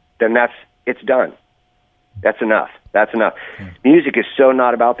 then it's done. That's enough. That's enough. Music is so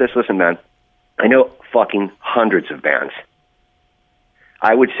not about this. Listen, man, I know fucking hundreds of bands.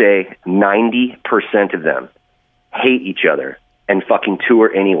 I would say 90% of them hate each other and fucking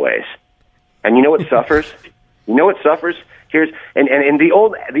tour anyways. And you know what suffers? You know what suffers? Here's and the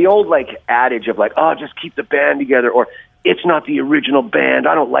old like adage of like, oh, just keep the band together, or it's not the original band,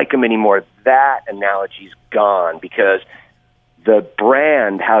 I don't like them anymore. That analogy's gone because the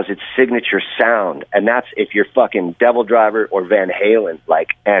brand has its signature sound, and that's if you're fucking Devil Driver or Van Halen, like,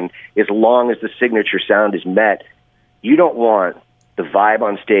 and as long as the signature sound is met, you don't want the vibe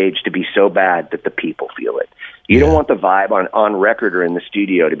on stage to be so bad that the people feel it. You don't want the vibe on record or in the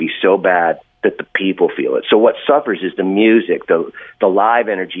studio to be so bad that the people feel it. So what suffers is the music, the live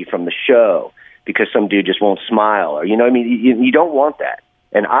energy from the show, because some dude just won't smile, or, you know what I mean? You don't want that.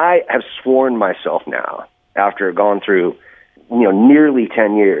 And I have sworn myself now, after going through, you know, nearly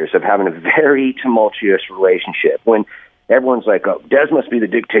 10 years of having a very tumultuous relationship, when everyone's like, oh, Des must be the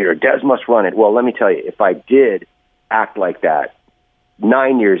dictator, Des must run it. Well, let me tell you, if I did act like that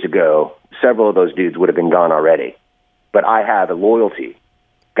 9 years ago, several of those dudes would have been gone already. But I have a loyalty.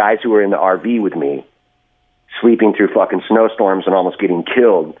 Guys who were in the RV with me, sleeping through fucking snowstorms and almost getting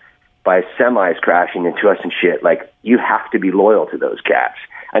killed by semis crashing into us and shit. Like, you have to be loyal to those cats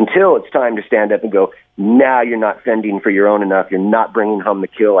until it's time to stand up and go, now you're not fending for your own enough. You're not bringing home the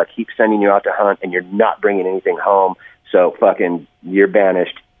kill. I keep sending you out to hunt and you're not bringing anything home. So fucking, you're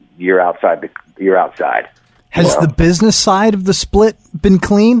banished. You're outside. You're outside. Has the business side of the split been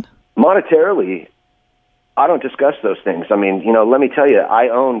clean? Monetarily, I don't discuss those things. I mean, you know, let me tell you, I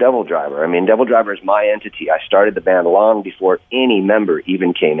own Devil Driver. I mean, Devil Driver is my entity. I started the band long before any member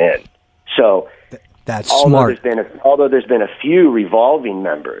even came in. So that's smart. Although there's been a few revolving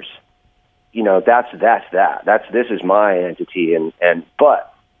members, you know, this is my entity,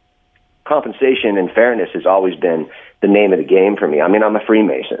 but compensation and fairness has always been the name of the game for me. I mean, I'm a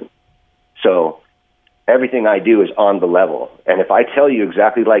Freemason, so everything I do is on the level. And if I tell you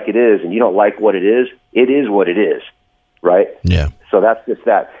exactly like it is and you don't like what it is what it is, right? Yeah. So that's just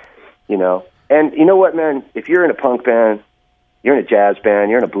that, you know. And you know what, man? If you're in a punk band, you're in a jazz band,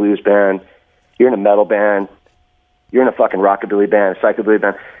 you're in a blues band, you're in a metal band, you're in a fucking rockabilly band, a psychobilly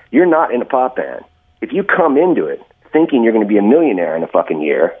band, you're not in a pop band. If you come into it thinking you're going to be a millionaire in a fucking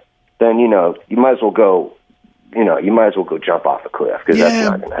year, then, you know, you might as well go jump off a cliff, because that's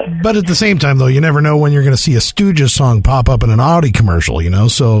not going to happen. But at the same time, though, you never know when you're going to see a Stooges song pop up in an Audi commercial, you know?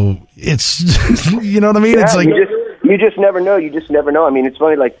 So it's, you know what I mean? Yeah, it's like, you just never know. You just never know. I mean, it's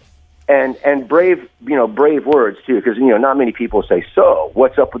funny, like, and brave words too, because, you know, not many people say, so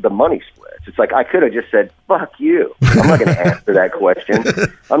what's up with the money splits? It's like, I could have just said, fuck you. I'm not going to answer that question.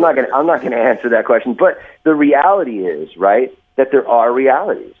 I'm not going to answer that question. But the reality is, right, that there are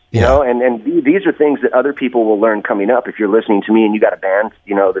realities. You know, and these are things that other people will learn coming up. If you're listening to me and you got a band,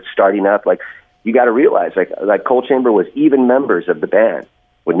 you know, that's starting up, like, you got to realize, like Cold Chamber was even members of the band.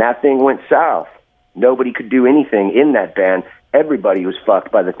 When that thing went south, nobody could do anything in that band. Everybody was fucked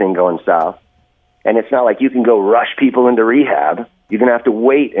by the thing going south. And it's not like you can go rush people into rehab. You're going to have to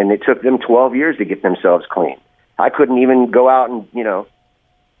wait, and it took them 12 years to get themselves clean. I couldn't even go out and, you know,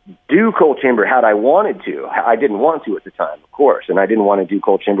 do Cold Chamber had I wanted to. I didn't want to at the time, of course, and I didn't want to do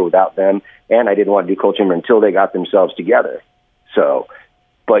Cold Chamber without them, and I didn't want to do Cold Chamber until they got themselves together. So,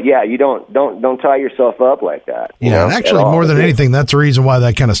 but yeah, you don't tie yourself up like that. You know, and actually, more than anything, that's the reason why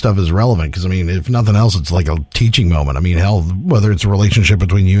that kind of stuff is relevant. Because I mean, if nothing else, it's like a teaching moment. I mean, hell, whether it's a relationship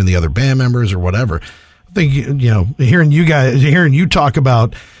between you and the other band members or whatever. I think, you know, hearing you talk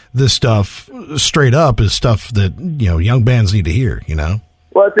about this stuff straight up is stuff that, you know, young bands need to hear. You know.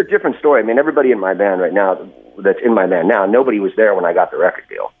 Well, it's a different story. I mean, everybody in my band right now, that's in my band now, nobody was there when I got the record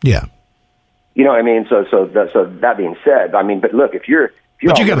deal. Yeah. You know what I mean? So that being said, I mean, but look, if you're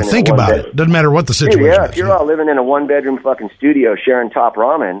but you got to think about it. Doesn't matter what the situation is. If you're all living in a one-bedroom fucking studio sharing top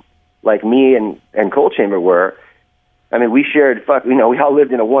ramen, like me and Cold Chamber were, I mean, we shared, we all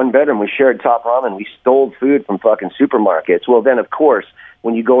lived in a one-bedroom. We shared top ramen. We stole food from fucking supermarkets. Well, then, of course,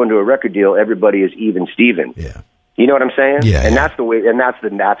 when you go into a record deal, everybody is even Steven. Yeah. You know what I'm saying? Yeah. And that's the way, and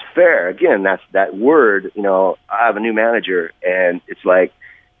that's fair. Again, that's that word, you know, I have a new manager, and it's like,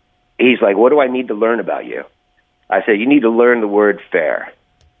 he's like, what do I need to learn about you? I said, you need to learn the word fair.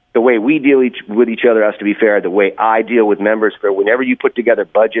 The way we deal with each other has to be fair. The way I deal with members fair. Whenever you put together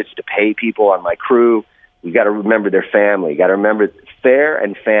budgets to pay people on my crew, you got to remember their family. You got to remember fair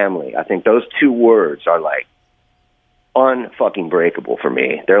and family. I think those two words are like unfucking breakable for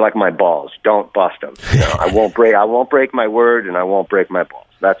me. They're like my balls. Don't bust them. You know, I won't break my word, and I won't break my balls.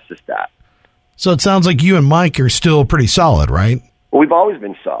 That's just that. So it sounds like you and Mike are still pretty solid, right? Well, we've always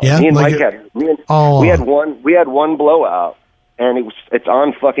been solid. Yeah, Me and like Mike we had one blowout, and it's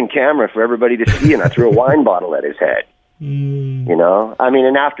on fucking camera for everybody to see, and I threw a wine bottle at his head. You know, I mean,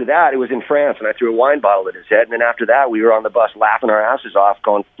 and after that, it was in France, and I threw a wine bottle at his head, and then after that, we were on the bus laughing our asses off,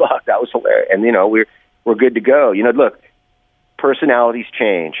 going, "Fuck, that was hilarious!" And you know, we're good to go. You know, look, personalities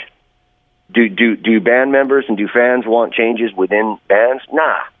change. Do band members and do fans want changes within bands?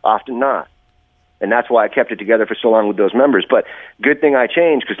 Nah, often not. And that's why I kept it together for so long with those members. But good thing I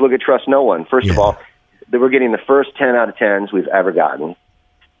changed, because look at Trust No One. First of all, we're getting the first 10 out of 10s we've ever gotten.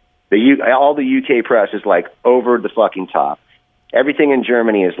 All the UK press is like over the fucking top. Everything in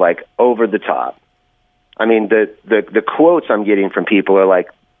Germany is like over the top. I mean, the quotes I'm getting from people are like,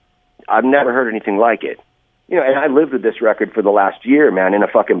 I've never heard anything like it. You know, and I lived with this record for the last year, man, in a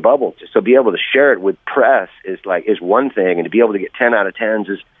fucking bubble. So be able to share it with press is one thing, and to be able to get 10 out of 10s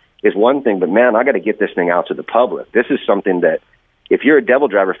is one thing. But man, I got to get this thing out to the public. This is something that, if you're a Devil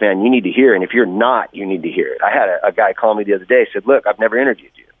Driver fan, you need to hear, and if you're not, you need to hear it. I had a guy call me the other day, said, "Look, I've never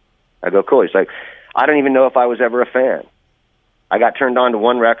interviewed you." I go, "Cool." He's like, "I don't even know if I was ever a fan. I got turned on to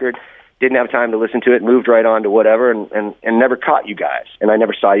one record, didn't have time to listen to it, moved right on to whatever, and never caught you guys, and I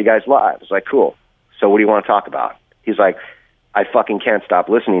never saw you guys live." I was like, "Cool. So what do you want to talk about?" He's like, "I fucking can't stop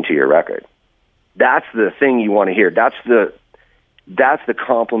listening to your record." That's the thing you want to hear. That's the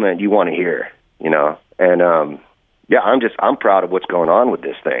compliment you want to hear, you know? And, yeah, I'm proud of what's going on with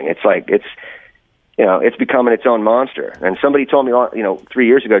this thing. It's like, it's becoming its own monster. And somebody told me, 3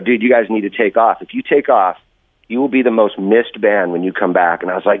 years ago, "Dude, you guys need to take off. If you take off, you will be the most missed band when you come back."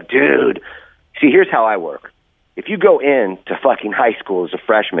 And I was like, dude, see, here's how I work. If you go in to fucking high school as a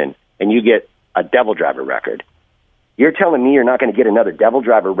freshman and you get a Devil Driver record, you're telling me you're not going to get another Devil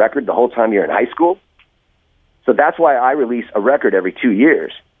Driver record the whole time you're in high school? So that's why I release a record every 2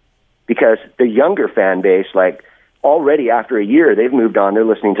 years, because the younger fan base, like, already after a year, they've moved on. They're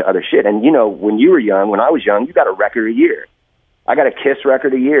listening to other shit. And, you know, when you were young, when I was young, you got a record a year. I got a Kiss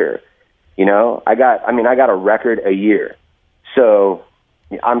record a year. You know, I got a record a year. So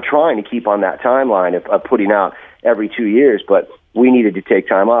I'm trying to keep on that timeline of putting out every 2 years, but we needed to take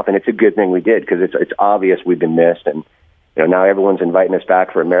time off, and it's a good thing we did, because it's obvious we've been missed. And, you know, now everyone's inviting us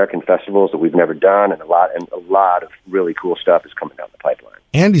back for American festivals that we've never done, and a lot of really cool stuff is coming down the pipeline.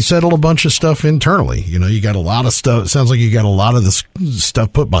 And you settled a bunch of stuff internally. You know, you got a lot of stuff. It sounds like you got a lot of this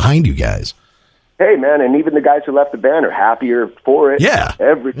stuff put behind you guys. Hey, man, and even the guys who left the band are happier for it. Yeah.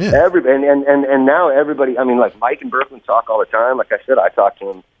 And now everybody, I mean, like Mike and Berkman talk all the time. Like I said, I talked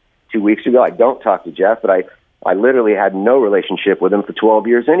to him 2 weeks ago. I don't talk to Jeff, but I literally had no relationship with him for 12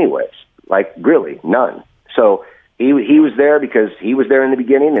 years anyways. Like, really, none. So he was there because he was there in the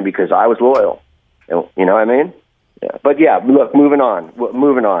beginning, and because I was loyal. You know what I mean? Yeah. But yeah, look, moving on,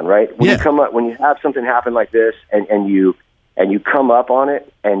 right? When you have something happen like this, and you come up on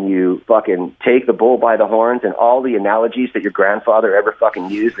it, and you fucking take the bull by the horns, and all the analogies that your grandfather ever fucking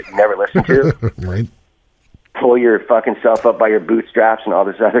used that you never listened to, right? Pull your fucking self up by your bootstraps and all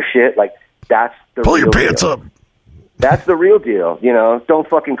this other shit. Like, that's the pull real your pants deal. up. That's the real deal. You know, don't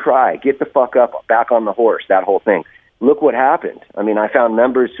fucking cry. Get the fuck up, back on the horse. That whole thing. Look what happened. I mean, I found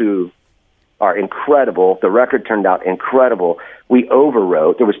members who are incredible. The record turned out incredible. We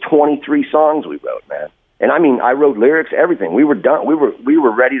overwrote. There was 23 songs we wrote, man. And I mean, I wrote lyrics, everything. We were done. We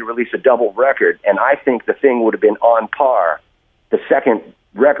were ready to release a double record, and I think the thing would have been on par. The second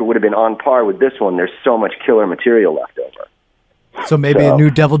record would have been on par with this one. There's so much killer material left over. So maybe a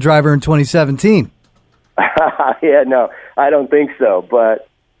new Devil Driver in 2017. Yeah, no, I don't think so. But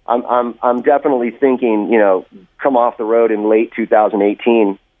I'm definitely thinking, you know, come off the road in late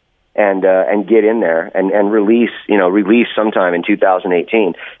 2018. And get in there and release sometime in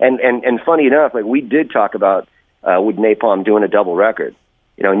 2018. And funny enough, like, we did talk about with Napalm doing a double record.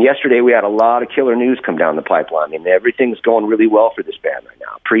 You know, and yesterday we had a lot of killer news come down the pipeline. I mean, everything's going really well for this band right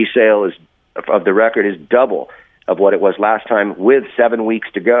now. Pre-sale of the record is double of what it was last time, with 7 weeks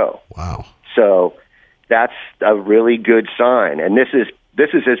to go. Wow. So that's a really good sign. And this is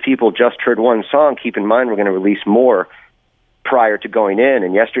as people just heard one song. Keep in mind, we're going to release more prior to going in.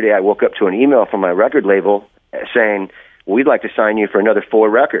 And yesterday I woke up to an email from my record label saying, we'd like to sign you for another 4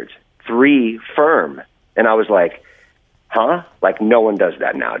 records, 3 firm. And I was like, huh? Like, no one does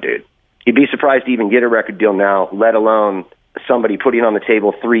that now, dude. You'd be surprised to even get a record deal now, let alone somebody putting on the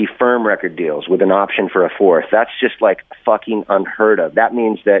table 3 firm record deals with an option for a 4th. That's just like fucking unheard of. That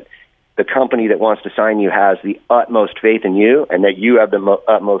means that the company that wants to sign you has the utmost faith in you, and that you have the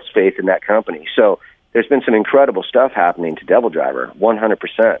utmost faith in that company. So there's been some incredible stuff happening to Devil Driver, 100%,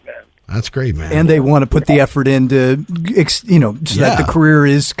 man. That's great, man. And they want to put the effort into, so that the career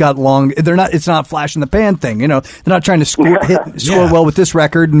is got long. It's not flash in the pan thing. They're not trying to score well with this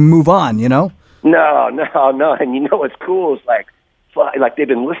record and move on. No. And you know what's cool is like they've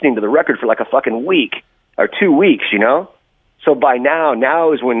been listening to the record for like a fucking week or 2 weeks. So by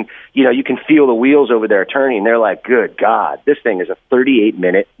now is when you can feel the wheels over there turning. They're like, good God, this thing is a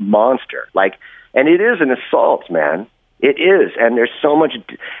 38-minute monster. And it is an assault, man. It is, and there's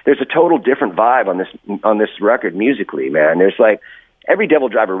a total different vibe on this record musically, man. There's like every Devil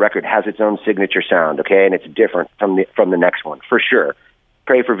Driver record has its own signature sound, okay, and it's different from the next one for sure.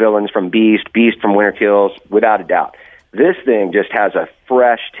 Pray for Villains from Beast from Winter Kills, without a doubt. This thing just has a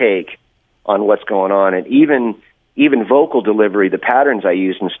fresh take on what's going on, and even vocal delivery, the patterns I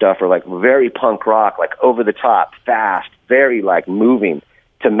use and stuff are like very punk rock, like over the top, fast, very like moving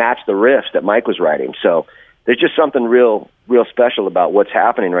to match the riffs that Mike was writing. So there's just something real special about what's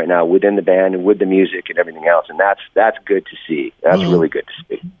happening right now within the band and with the music and everything else, and that's good to see. That's really good to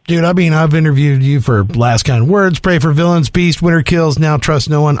see. Dude, I mean, I've interviewed you for Last Kind Words, Pray for Villains, Beast, Winter Kills, now Trust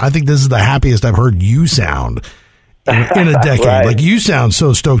No One. I think this is the happiest I've heard you sound in a decade. Right. Like, you sound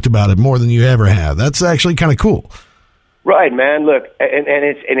so stoked about it more than you ever have. That's actually kind of cool. Right, man. Look, and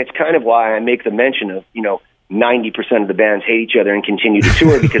it's kind of why I make the mention of 90% of the bands hate each other and continue to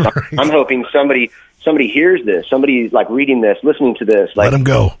tour, because I'm hoping somebody hears this, somebody like reading this, listening to this, like, let them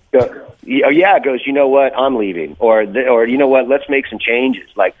go. Goes, you know what, I'm leaving, or you know what, let's make some changes.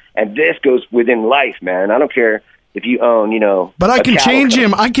 Like, and this goes within life, man. I don't care if you own, but I can change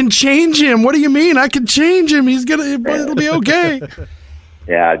him. I can change him. What do you mean? I can change him. It'll be okay.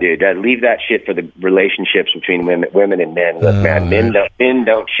 Yeah, dude, leave that shit for the relationships between women and men. Look, man, men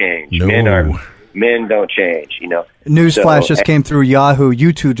don't change. No. Men don't change, Newsflash just came through Yahoo.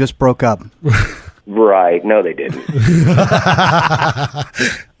 You two just broke up. Right. No, they didn't.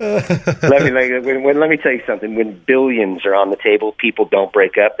 Let me tell you something. When billions are on the table, people don't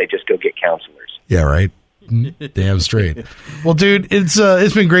break up. They just go get counselors. Yeah, right. Damn straight. Well, dude,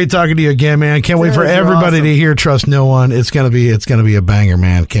 it's been great talking to you again, man. Can't wait for everybody to hear Trust No One. It's gonna be a banger,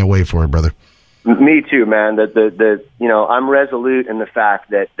 man. Can't wait for it, brother. Me too, man. I'm resolute in the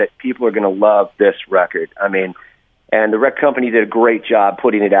fact that people are going to love this record. I mean, and the rec company did a great job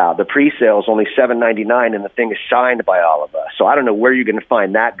putting it out. The pre-sale is only $7.99, and the thing is signed by all of us. So I don't know where you're going to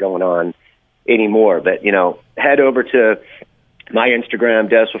find that going on anymore. But head over to my Instagram,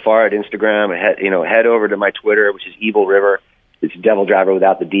 Des Fafara at Instagram. Head over to my Twitter, which is Evil River. It's Devil Driver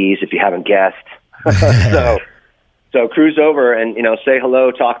without the D's, if you haven't guessed. So cruise over and, say hello,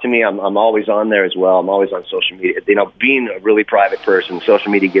 talk to me. I'm always on there as well. I'm always on social media. Being a really private person,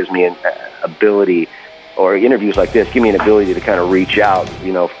 social media gives me an ability, or interviews like this give me an ability to kind of reach out,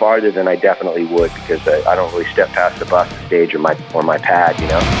 farther than I definitely would, because I don't really step past the bus, the stage, or my pad,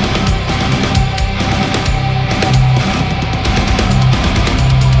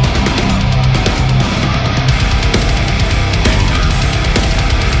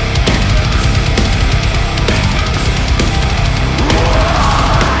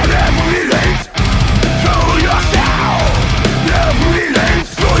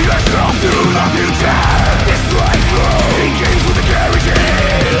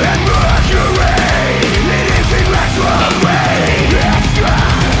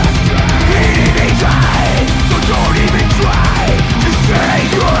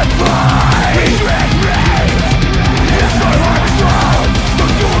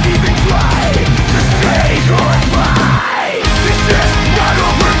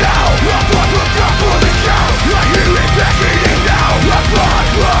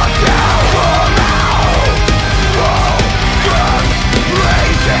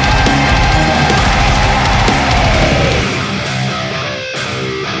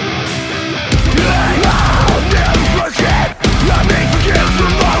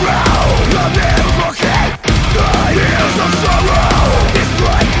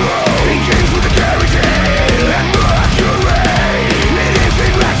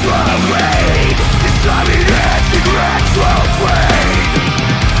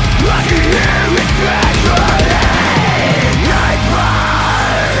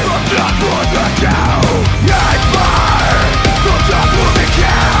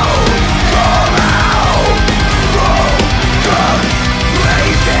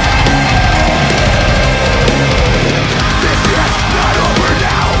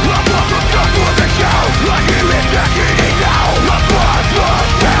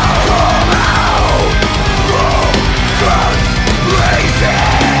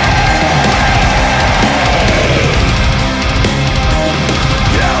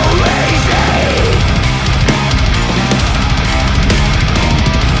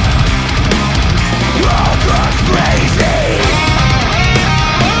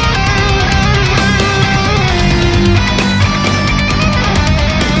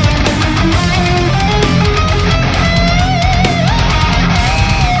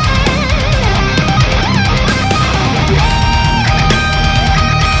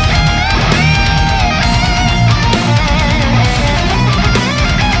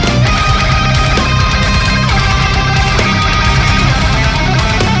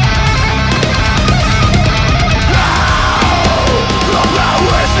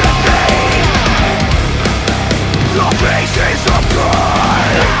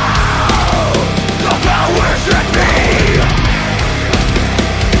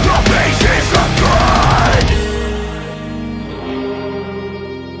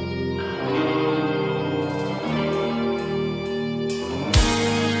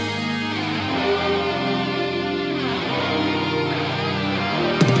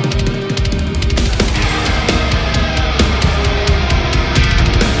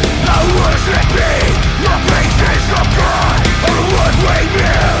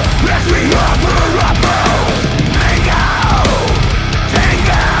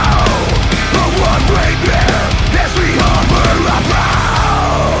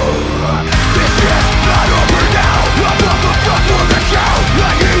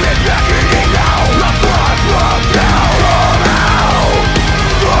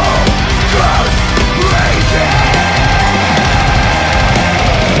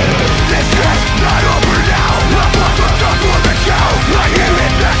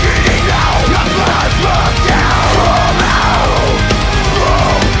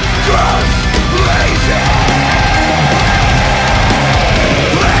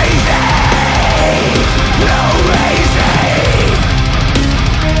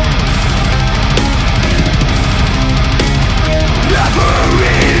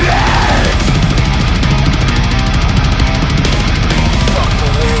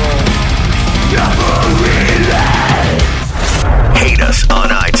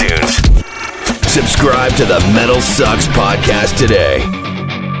 Subscribe to the Metal Sucks podcast today.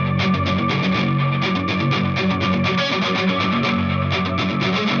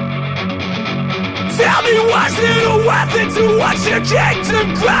 Tell me, was it a weapon to watch your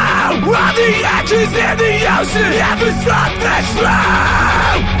kingdom grow? Are the actors in the ocean ever stop this flow?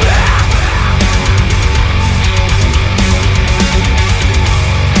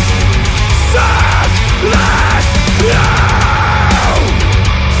 Suck less now.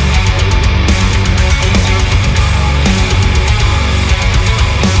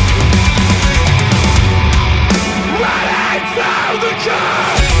 Running to the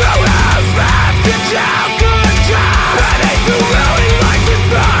car, so else left to count good jobs. Beneath the rolling like the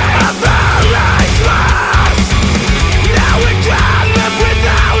start of our lives lost. Now we can't live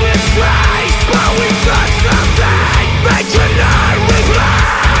without a trace, but we took something they could not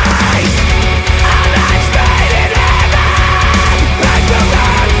replace. And I stayed in heaven, back to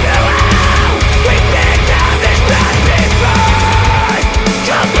road to hell. We've been down this path before.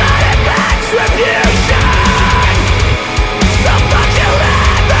 Complete retribution. So fuck your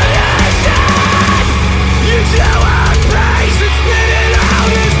revolution. You show our praise and spit it out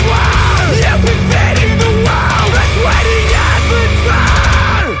as well. You've been feeding the wall that's waiting at the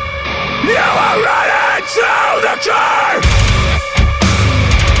door. You are running to the curb.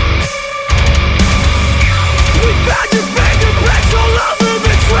 We found your fingerprints all over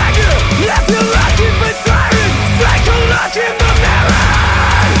the trigger. Left you looking for sirens. Take a look in the mirror.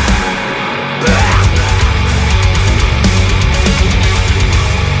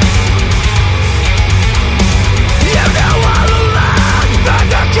 You know all along that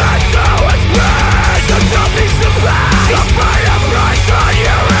the curse always burns. So don't be surprised. So find a price on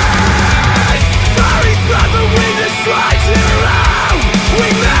your head. Sorry, son, but we destroyed your own.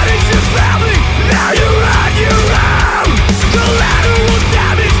 We managed your family, now you're on your own. Collateral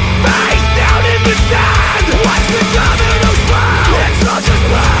damage, face down in the sand. Watch the dominoes fall. It's all just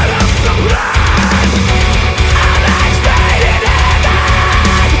part of the plan. I'm stayed in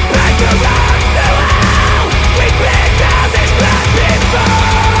heaven, back to road to hell. We've been down this path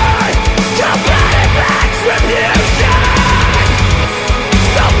before. Complete retribution.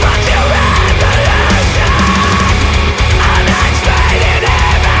 So fuck your revolution. I'm stayed in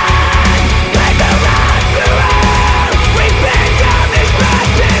heaven, back to road to hell. We've been down this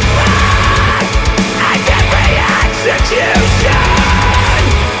path before. And every execution,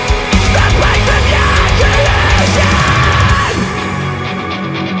 the place of your collusion.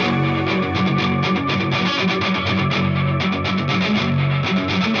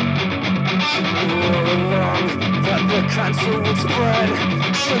 That the cancer will spread,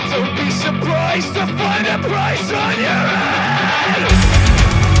 so don't be surprised to find a price on your head.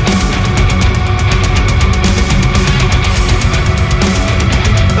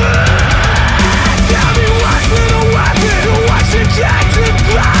 Tell me, was it a weapon to watch the captain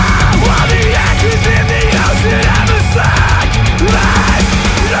grow? While the actors in the ocean have a sack. Let's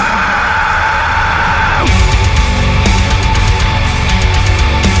go!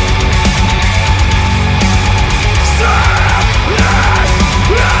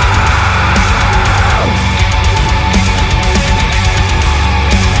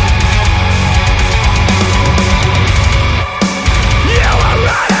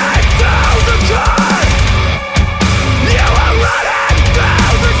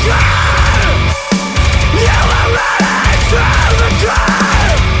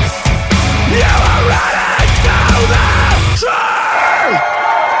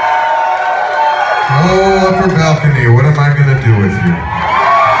 Oh, upper balcony, what am I going to do with you?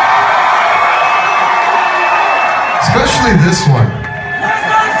 Especially this one.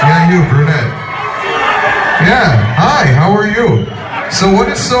 Yeah, you, brunette. Yeah, hi, how are you? So what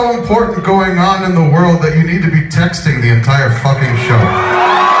is so important going on in the world that you need to be texting the entire fucking show?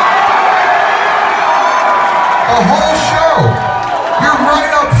 A whole show! You're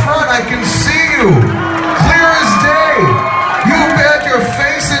right up front, I can see you! Clear as day! You bet your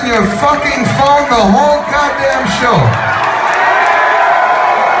face in your fucking phone the whole goddamn show!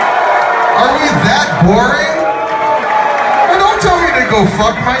 Are we that boring? Well, don't tell me to go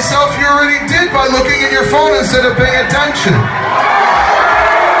fuck myself, you already did by looking at your phone instead of paying attention.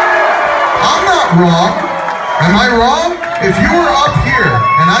 I'm not wrong. Am I wrong? If you were up here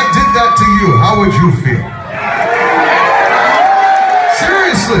and I did that to you, how would you feel?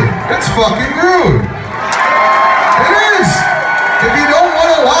 Seriously, it's fucking rude. It is. If you don't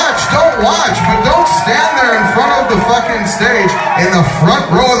want to watch, don't watch, but don't stand there in front of the fucking stage in the front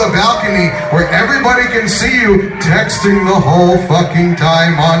row of the balcony where everybody can see you texting the whole fucking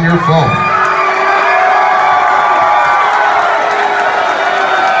time on your phone.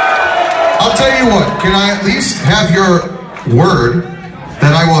 I'll tell you what, can I at least have your word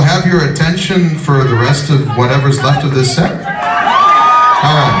that I will have your attention for the rest of whatever's left of this set?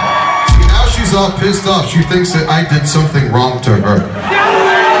 All right. See, now she's all pissed off. She thinks that I did something wrong to her.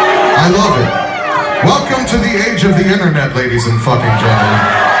 I love it. Welcome to the age of the internet, ladies and fucking gentlemen.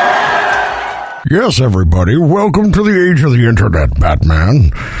 Yes, everybody, welcome to the age of the internet,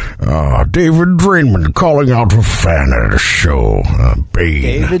 Batman. David Draymond calling out a fan at a show.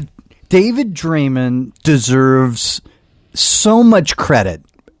 Bane. David Draymond deserves so much credit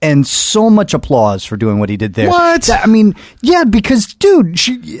and so much applause for doing what he did there. What? I mean, yeah, because, dude,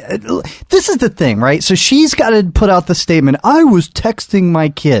 this is the thing, right? So she's got to put out the statement, I was texting my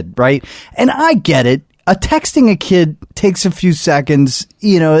kid, right? And I get it. Texting a kid takes a few seconds,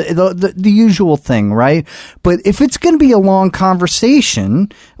 you know, the usual thing, right? But if it's going to be a long conversation,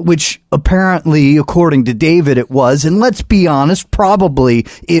 which apparently, according to David, it was, and let's be honest, probably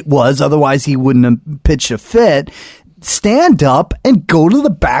it was, otherwise he wouldn't have pitched a fit. Stand up and go to the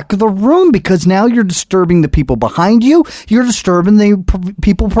back of the room, because now you're disturbing the people behind you. You're disturbing the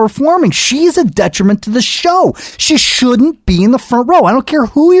people performing. She's a detriment to the show. She shouldn't be in the front row. I don't care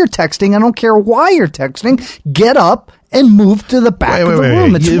who you're texting. I don't care why you're texting. Get up and move to the back of the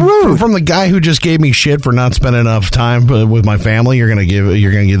room. It's rude. From the guy who just gave me shit for not spending enough time with my family, you're gonna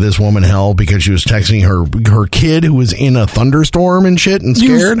give this woman hell because she was texting her kid who was in a thunderstorm and shit and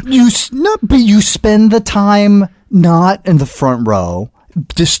scared. But you spend the time not in the front row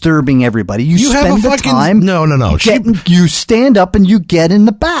disturbing everybody. You spend the time. No. You stand up and you get in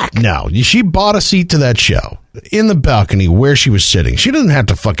the back. No, she bought a seat to that show in the balcony where she was sitting. She doesn't have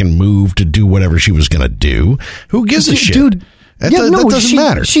to fucking move to do whatever she was going to do. Who gives a shit? Dude, that doesn't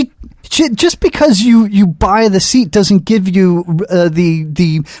matter. Just because you buy the seat doesn't give you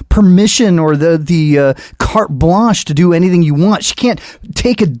the permission or the carte blanche to do anything you want. She can't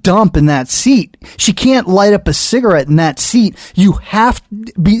take a dump in that seat. She can't light up a cigarette in that seat. You have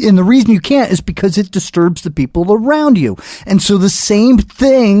to be, and the reason you can't is because it disturbs the people around you. And so the same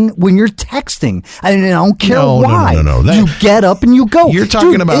thing when you're texting. I don't care why. No. You get up and you go. You're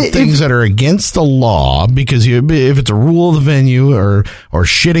talking about things that are against the law, because if it's a rule of the venue or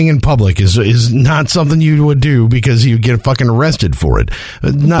shitting in public is not something you would do because you get fucking arrested for it.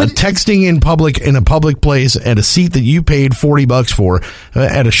 Texting in public, in a public place, at a seat that you paid $40 for,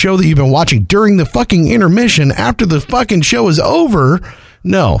 at a show that you've been watching during the fucking intermission after the fucking show is over.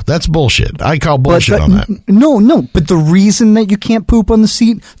 No, that's bullshit. I call bullshit on that. No. But the reason that you can't poop on the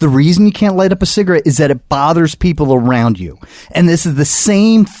seat, the reason you can't light up a cigarette is that it bothers people around you. And this is the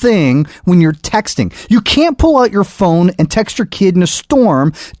same thing when you're texting. You can't pull out your phone and text your kid in a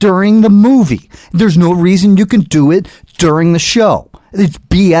storm during the movie. There's no reason you can do it during the show. It's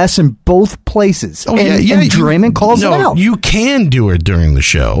BS in both places. And Draymond calls it out. You can do it during the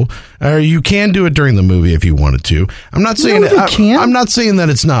show, or you can do it during the movie if you wanted to. I'm not saying I'm not saying that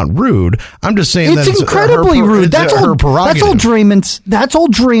it's not rude. I'm just saying that it's incredibly rude. That's all Draymond's. That's all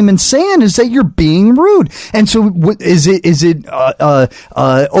Draymond's saying is that you're being rude. And so, is it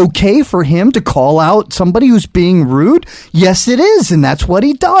okay for him to call out somebody who's being rude? Yes, it is, and that's what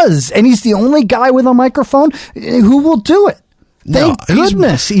he does. And he's the only guy with a microphone who will do it. Thank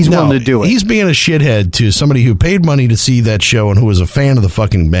goodness he's willing to do it. He's being a shithead to somebody who paid money to see that show and who was a fan of the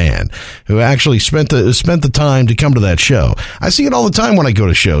fucking band, who actually spent the time to come to that show. I see it all the time when I go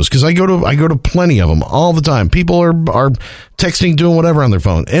to shows, because I go to plenty of them all the time. People are texting, doing whatever on their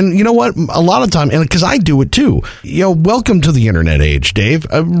phone. And you know what? A lot of time, and because I do it too, welcome to the internet age, Dave.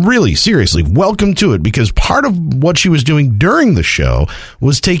 Really, seriously, welcome to it, because part of what she was doing during the show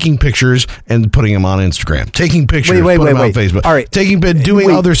was taking pictures and putting them on Instagram, taking pictures, putting them on Facebook. All right. Doing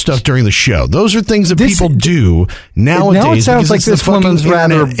other stuff during the show. Those are things that people do nowadays. Now it sounds like this woman's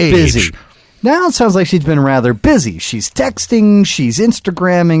rather busy. Now it sounds like she's been rather busy. She's texting, she's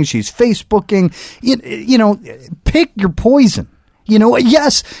Instagramming, she's Facebooking. Pick your poison.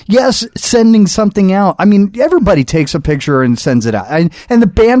 Yes, sending something out. I mean, everybody takes a picture and sends it out. And the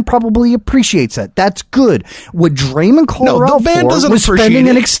band probably appreciates that. That's good. What Draymond called her out for was spending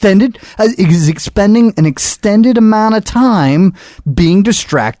an extended amount of time being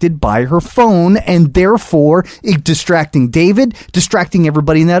distracted by her phone, and therefore distracting David, distracting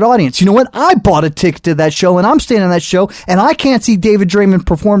everybody in that audience. You know what? I bought a ticket to that show, and I'm staying on that show, and I can't see David Draymond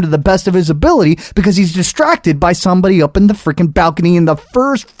perform to the best of his ability because he's distracted by somebody up in the freaking balcony balcony in the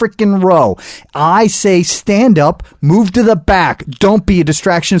first freaking row. I say stand up, move to the back. Don't be a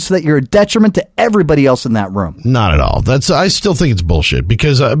distraction so that you're a detriment to everybody else in that room. Not at all. I still think it's bullshit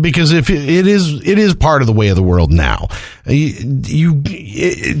because if it is part of the way of the world now.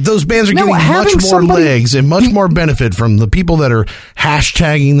 Those bands are getting much more legs and much more benefit from the people that are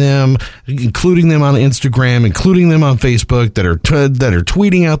hashtagging them, including them on Instagram, including them on Facebook, that are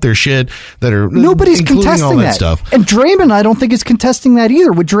tweeting out their shit, that are nobody's contesting all that stuff. And Draymond, I don't think is contesting that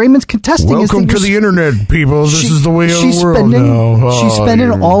either. What Draymond's contesting Welcome to the internet, people. This is the way of the world now. She's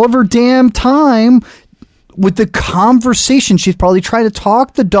spending all of her damn time with the conversation. She's probably trying to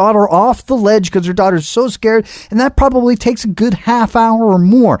talk the daughter off the ledge because her daughter's so scared, and that probably takes a good half hour or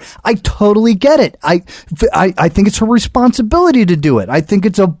more. I totally get it. I think it's her responsibility to do it. I think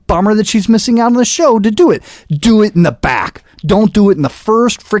it's a bummer that she's missing out on the show to do it. Do it in the back. Don't do it in the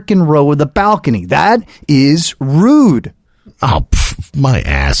first freaking row of the balcony. That is rude. Oh, my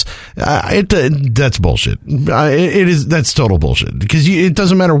ass. That's bullshit. That's total bullshit because it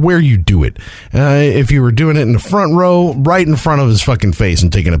doesn't matter where you do it. If you were doing it in the front row, right in front of his fucking face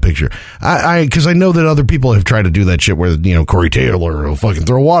and taking a picture. Because I know that other people have tried to do that shit where, Corey Taylor will fucking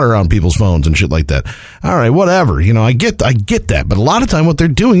throw water on people's phones and shit like that. All right, whatever. I get that. But a lot of time what they're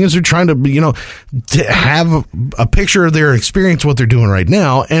doing is they're trying to, to have a picture of their experience, what they're doing right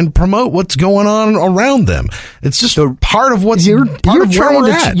now, and promote what's going on around them. It's just part of what's you're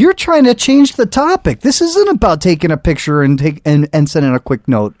trying to change the topic. This isn't about taking a picture and sending a quick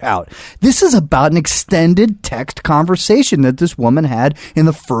note out. This is about an extended text conversation that this woman had in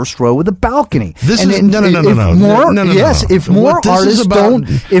the first row of the balcony.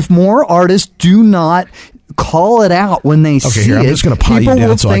 If more artists do not call it out when they see here, I'm it. just going to pot you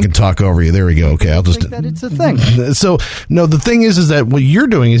down so I can talk over you. There we go. Okay, I'll just think that it's a thing. So no, the thing is that what you're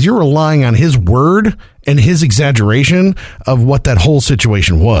doing is you're relying on his word and his exaggeration of what that whole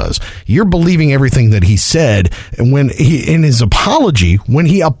situation was. You're believing everything that he said, and when in his apology, when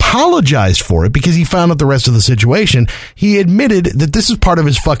he apologized for it because he found out the rest of the situation, he admitted that this is part of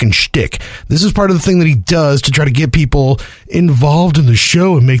his fucking shtick. This is part of the thing that he does to try to get people involved in the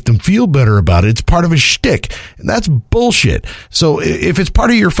show and make them feel better about it. It's part of his shtick, and that's bullshit. So if it's part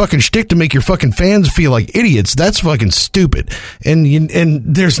of your fucking shtick to make your fucking fans feel like idiots, that's fucking stupid. And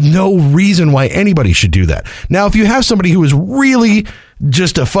there's no reason why anybody should do that. Now, if you have somebody who is really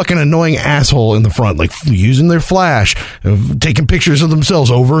just a fucking annoying asshole in the front, like using their flash, taking pictures of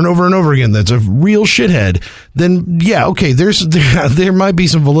themselves over and over and over again, that's a real shithead, then yeah, okay, there might be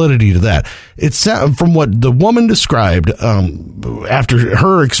some validity to that. It's from what the woman described after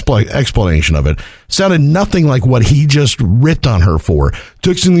her explanation of it, sounded nothing like what he just ripped on her for,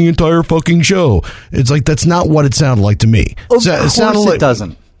 texting the entire fucking show. It's like, that's not what it sounded like to me. Of course it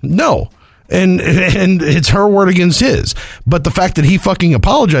doesn't. No. And it's her word against his. But the fact that he fucking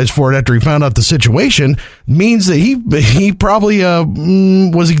apologized for it after he found out the situation means that he probably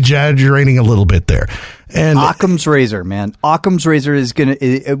was exaggerating a little bit there. And Occam's razor, man. Occam's razor is going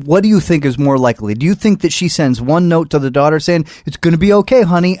to... What do you think is more likely? Do you think that she sends one note to the daughter saying, it's going to be okay,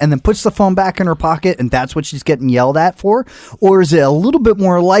 honey, and then puts the phone back in her pocket and that's what she's getting yelled at for? Or is it a little bit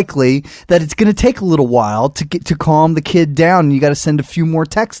more likely that it's going to take a little while to calm the kid down and you got to send a few more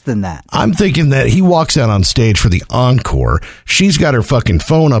texts than that? I'm thinking that he walks out on stage for the encore. She's got her fucking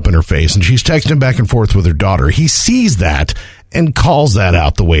phone up in her face and she's texting back and forth with her daughter. He sees that and calls that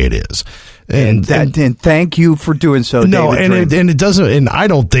out the way it is. And thank you for doing so. No, David and it doesn't. And I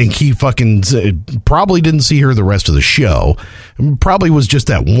don't think he fucking probably didn't see her the rest of the show. Probably was just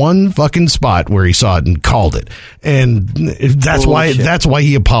that one fucking spot where he saw it and called it, and that's why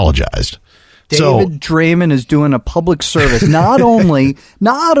he apologized. David Draymond is doing a public service, not only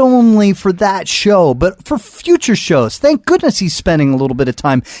for that show, but for future shows. Thank goodness he's spending a little bit of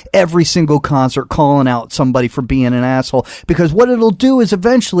time every single concert calling out somebody for being an asshole. Because what it'll do is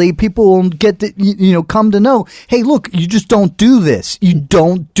eventually people will get to, come to know, hey, look, you just don't do this. You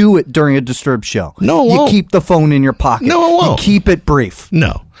don't do it during a Disturbed show. No, it won't. You keep the phone in your pocket. No, it won't. You keep it brief.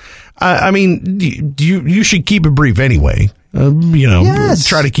 No. I mean, you should keep it brief anyway. Yes.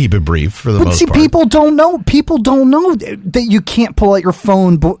 Try to keep it brief for the most part. But see, people don't know that you can't pull out your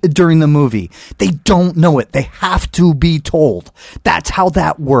phone during the movie. They don't know it. They have to be told. That's how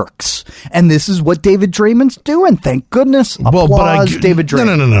that works. And this is what David Draymond's doing. Thank goodness. Applause, David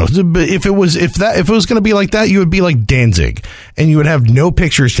Draymond. No. But if it was going to be like that, you would be like Danzig, and you would have no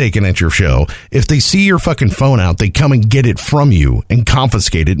pictures taken at your show. If they see your fucking phone out, they come and get it from you and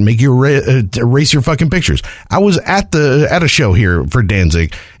confiscate it and make you erase your fucking pictures. I was at at a show here for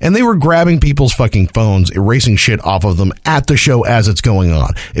Danzig, and they were grabbing people's fucking phones, erasing shit off of them at the show as it's going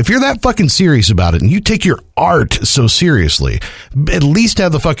on. If you're that fucking serious about it and you take your art so seriously, at least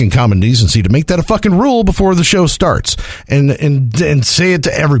have the fucking common decency to make that a fucking rule before the show starts, and say it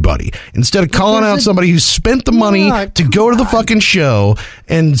to everybody instead of calling out somebody who spent the money to go to the fucking show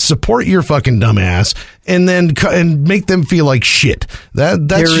and support your fucking dumbass and then and make them feel like shit.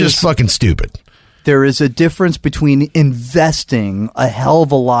 That's just fucking stupid. There is a difference between investing a hell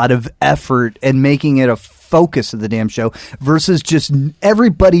of a lot of effort and making it a focus of the damn show versus just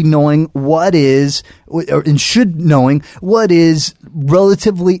everybody knowing what is and should knowing what is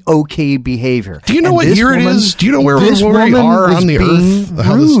relatively okay behavior. Do you know what year it is? Do you know where we are on the earth?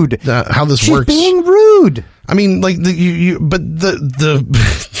 Rude. How this She's works? Being rude. I mean, like but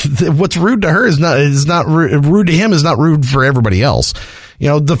the what's rude to her is not rude to him is not rude for everybody else. You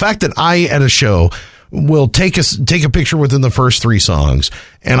know, the fact that I at a show will take a picture within the first 3 songs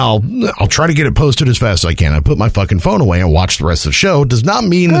and I'll try to get it posted as fast as I can. I put my fucking phone away and watch the rest of the show does not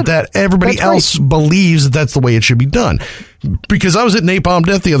mean that everybody else believes that that's the way it should be done. Because I was at Napalm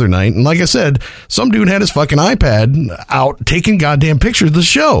Death the other night, and like I said, some dude had his fucking iPad out taking goddamn pictures of the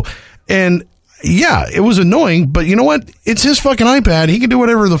show. And yeah, it was annoying, but you know what? It's his fucking iPad. He can do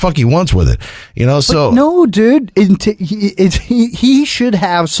whatever the fuck he wants with it. You know, so. But no, dude. He should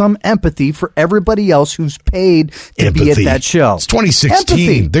have some empathy for everybody else who's paid to be at that show. It's 2016.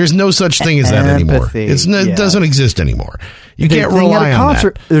 Empathy. There's no such thing as that anymore. It doesn't exist anymore. You can't rely on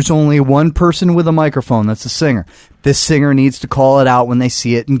that. There's only one person with a microphone. That's the singer. This singer needs to call it out when they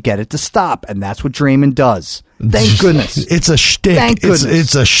see it and get it to stop. And that's what Draymond does. Thank goodness. It's a shtick. Thank goodness.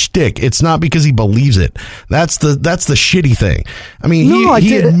 It's a shtick. It's not because he believes it. That's the shitty thing. I mean,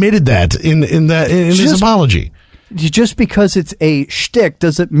 he admitted that in his apology. Just because it's a shtick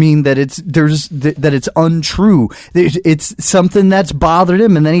doesn't mean that it's untrue. It's something that's bothered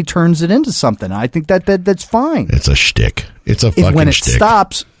him, and then he turns it into something. I think that's fine. It's a shtick. It's a fucking shtick.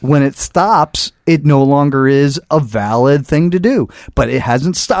 When it stops, it no longer is a valid thing to do. But it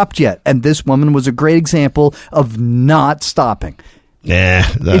hasn't stopped yet, and this woman was a great example of not stopping. Yeah.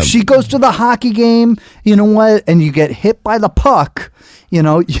 If she goes to the hockey game, you know what, and you get hit by the puck, you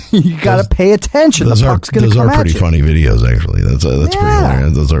know, you got to pay attention. The puck's going to come at you. Those are pretty funny videos, actually. That's pretty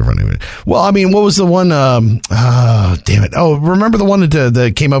hilarious. Those are funny videos. Well, I mean, what was the one? Damn it! Oh, remember the one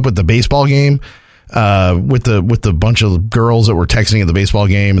that came up with the baseball game? With the bunch of girls that were texting at the baseball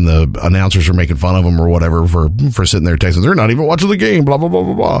game, and the announcers were making fun of them or whatever for sitting there texting. They're not even watching the game. Blah blah blah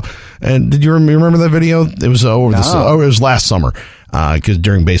blah blah. And did you remember that video? It was it was last summer. Because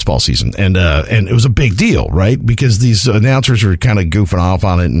during baseball season, and it was a big deal, right? Because these announcers were kind of goofing off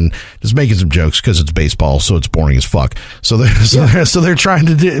on it and just making some jokes because it's baseball, so it's boring as fuck. So they're trying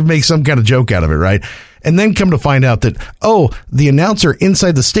to make some kind of joke out of it, right? And then come to find out that, the announcer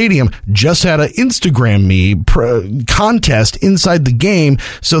inside the stadium just had an Instagram me contest inside the game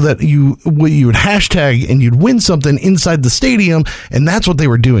so that you would hashtag and you'd win something inside the stadium. And that's what they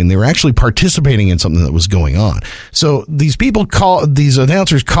were doing. They were actually participating in something that was going on. So these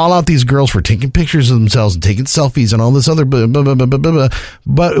announcers call out these girls for taking pictures of themselves and taking selfies and all this other blah, blah, blah, blah, blah, blah,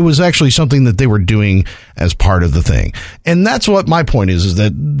 but it was actually something that they were doing as part of the thing. And that's what my point is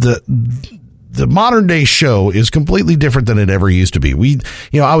that the modern day show is completely different than it ever used to be.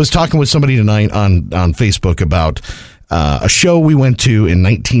 I was talking with somebody tonight on Facebook about a show we went to in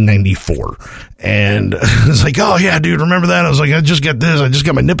 1994, and it's like, oh yeah, dude, remember that? I was like, I just got this. I just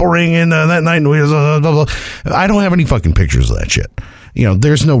got my nipple ring in that night. And blah, blah, blah. I don't have any fucking pictures of that shit. You know,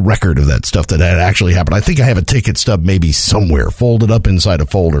 there's no record of that stuff that had actually happened. I think I have a ticket stub maybe somewhere folded up inside a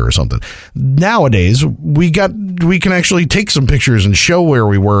folder or something. Nowadays, we can actually take some pictures and show where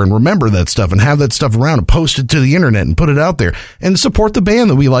we were and remember that stuff and have that stuff around and post it to the internet and put it out there and support the band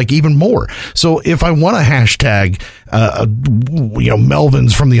that we like even more. So if I want to hashtag,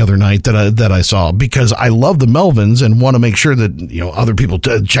 Melvins from the other night that I saw, because I love the Melvins and want to make sure that, other people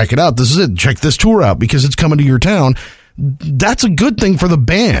check it out. This is it. Check this tour out because it's coming to your town. That's a good thing for the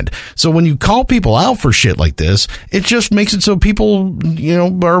band. So when you call people out for shit like this, it just makes it so people,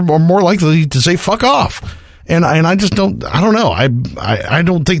 are more likely to say fuck off. And I just don't know. I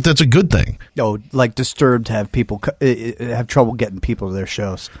don't think that's a good thing. No, like Disturbed have people have trouble getting people to their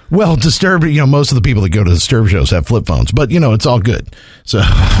shows. Well, Disturbed, most of the people that go to Disturbed shows have flip phones, but it's all good. So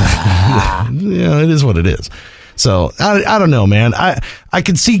it is what it is. So I don't know, man. I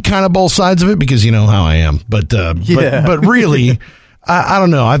can see kind of both sides of it because you know how I am, but really, I don't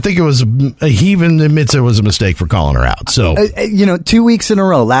know. I think it was, he even admits it was a mistake for calling her out. So, 2 weeks in a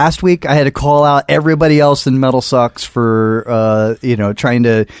row. Last week, I had to call out everybody else in Metal Sucks for, trying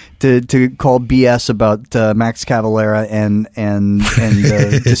to call BS about Max Cavalera and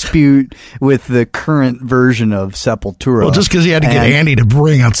dispute with the current version of Sepultura. Well, just because you had to get Andy to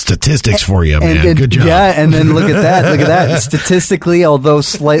bring out statistics for you, man. Good job. Yeah, and then look at that. Statistically, although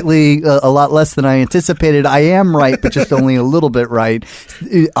slightly a lot less than I anticipated, I am right, but just only a little bit right.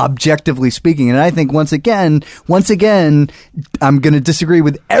 Objectively speaking. And I think once again, I'm going to disagree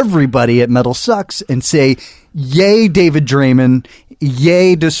with everybody at Metal Sucks and say, yay, David Draymond.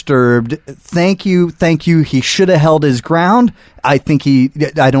 Yay, Disturbed. Thank you. He should have held his ground. I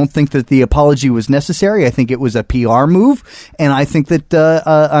don't think that the apology was necessary. I think it was a PR move. And I think that,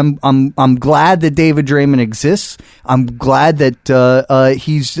 I'm glad that David Draymond exists. I'm glad that,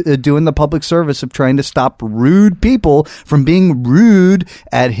 he's doing the public service of trying to stop rude people from being rude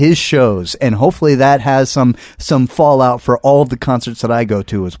at his shows. And hopefully that has some fallout for all of the concerts that I go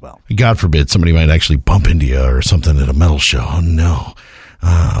to as well. God forbid somebody might actually bump into you or something at a metal show. Oh, no.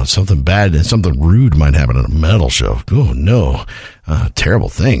 Something bad and something rude might happen at a metal show. Oh, no. Terrible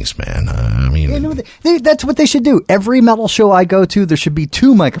things, man. That's what they should do. Every metal show I go to, there should be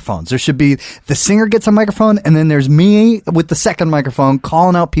 2 microphones. There should be the singer gets a microphone, and then there's me with the second microphone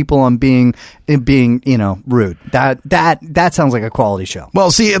calling out people on being rude. That sounds like a quality show. Well,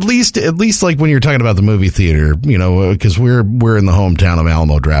 see, at least like when you're talking about the movie theater, because we're in the hometown of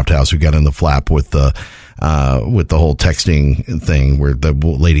Alamo Drafthouse, who got in the flap with the whole texting thing where the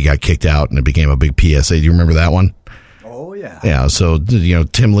lady got kicked out and it became a big PSA. Do you remember that one? Oh, yeah. Yeah. So,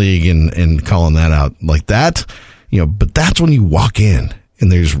 Tim League and calling that out like that, but that's when you walk in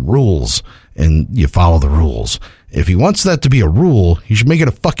and there's rules and you follow the rules. If he wants that to be a rule, he should make it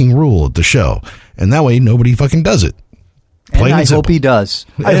a fucking rule at the show. And that way nobody fucking does it. And I hope he does.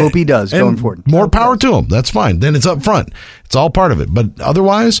 I hope he does going forward. More power to him. That's fine. Then it's up front. It's all part of it. But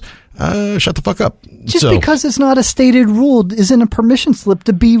otherwise, shut the fuck up. Just because it's not a stated rule isn't a permission slip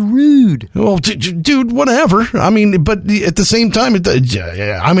to be rude. Well, dude, whatever. I mean, but at the same time,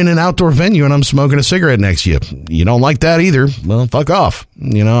 I'm in an outdoor venue and I'm smoking a cigarette next to you. You don't like that either. Well, fuck off.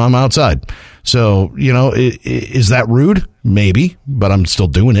 I'm outside. So, is that rude? Maybe, but I'm still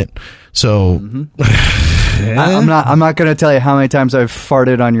doing it. So, I'm not going to tell you how many times I've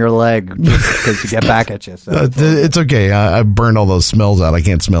farted on your leg just because to get back at you. So. It's okay. I burned all those smells out. I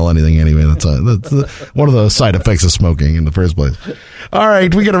can't smell anything anyway. That's one of the side effects of smoking in the first place. All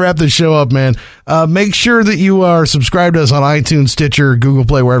right, we got to wrap this show up, man. Make sure that you are subscribed to us on iTunes, Stitcher, Google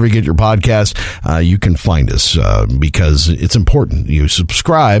Play, wherever you get your podcast. You can find us because it's important. You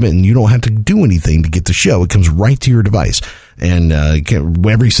subscribe and you don't have to do anything to get the show. It comes right to your device. And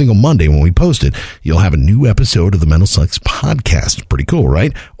every single Monday when we post it, you'll have a new episode of the Metal Sucks podcast. Pretty cool,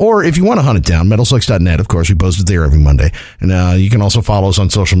 right? Or if you want to hunt it down, metalsucks.net. Of course, we post it there every Monday. And you can also follow us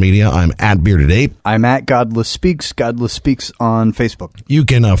on social media. I'm at Bearded Ape. I'm at Godless Speaks. Godless Speaks on Facebook. You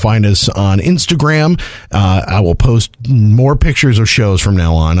can find us on Instagram. I will post more pictures of shows from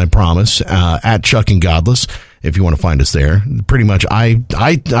now on, I promise, at Chuck and Godless. If you want to find us there, pretty much I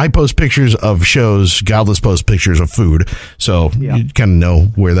post pictures of shows. Godless posts pictures of food. So you kind of know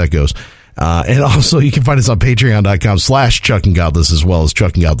where that goes. And also you can find us on patreon.com/ChuckandGodless as well as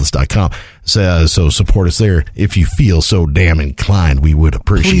chuckandgodless.com. So support us there if you feel so damn inclined. We would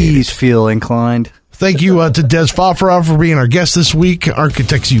appreciate it. Please feel inclined. Thank you to Des Fafara for being our guest this week.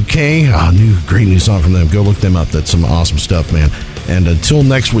 Architects UK, great new song from them. Go look them up. That's some awesome stuff, man. And until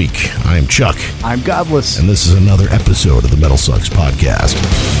next week, I am Chuck. I'm Godless. And this is another episode of the Metal Sucks podcast.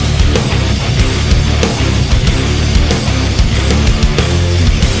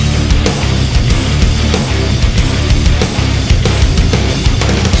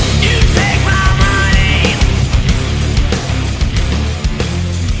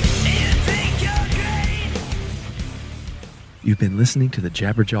 You've been listening to the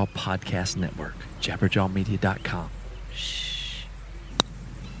Jabberjaw Podcast Network, jabberjawmedia.com. Shh.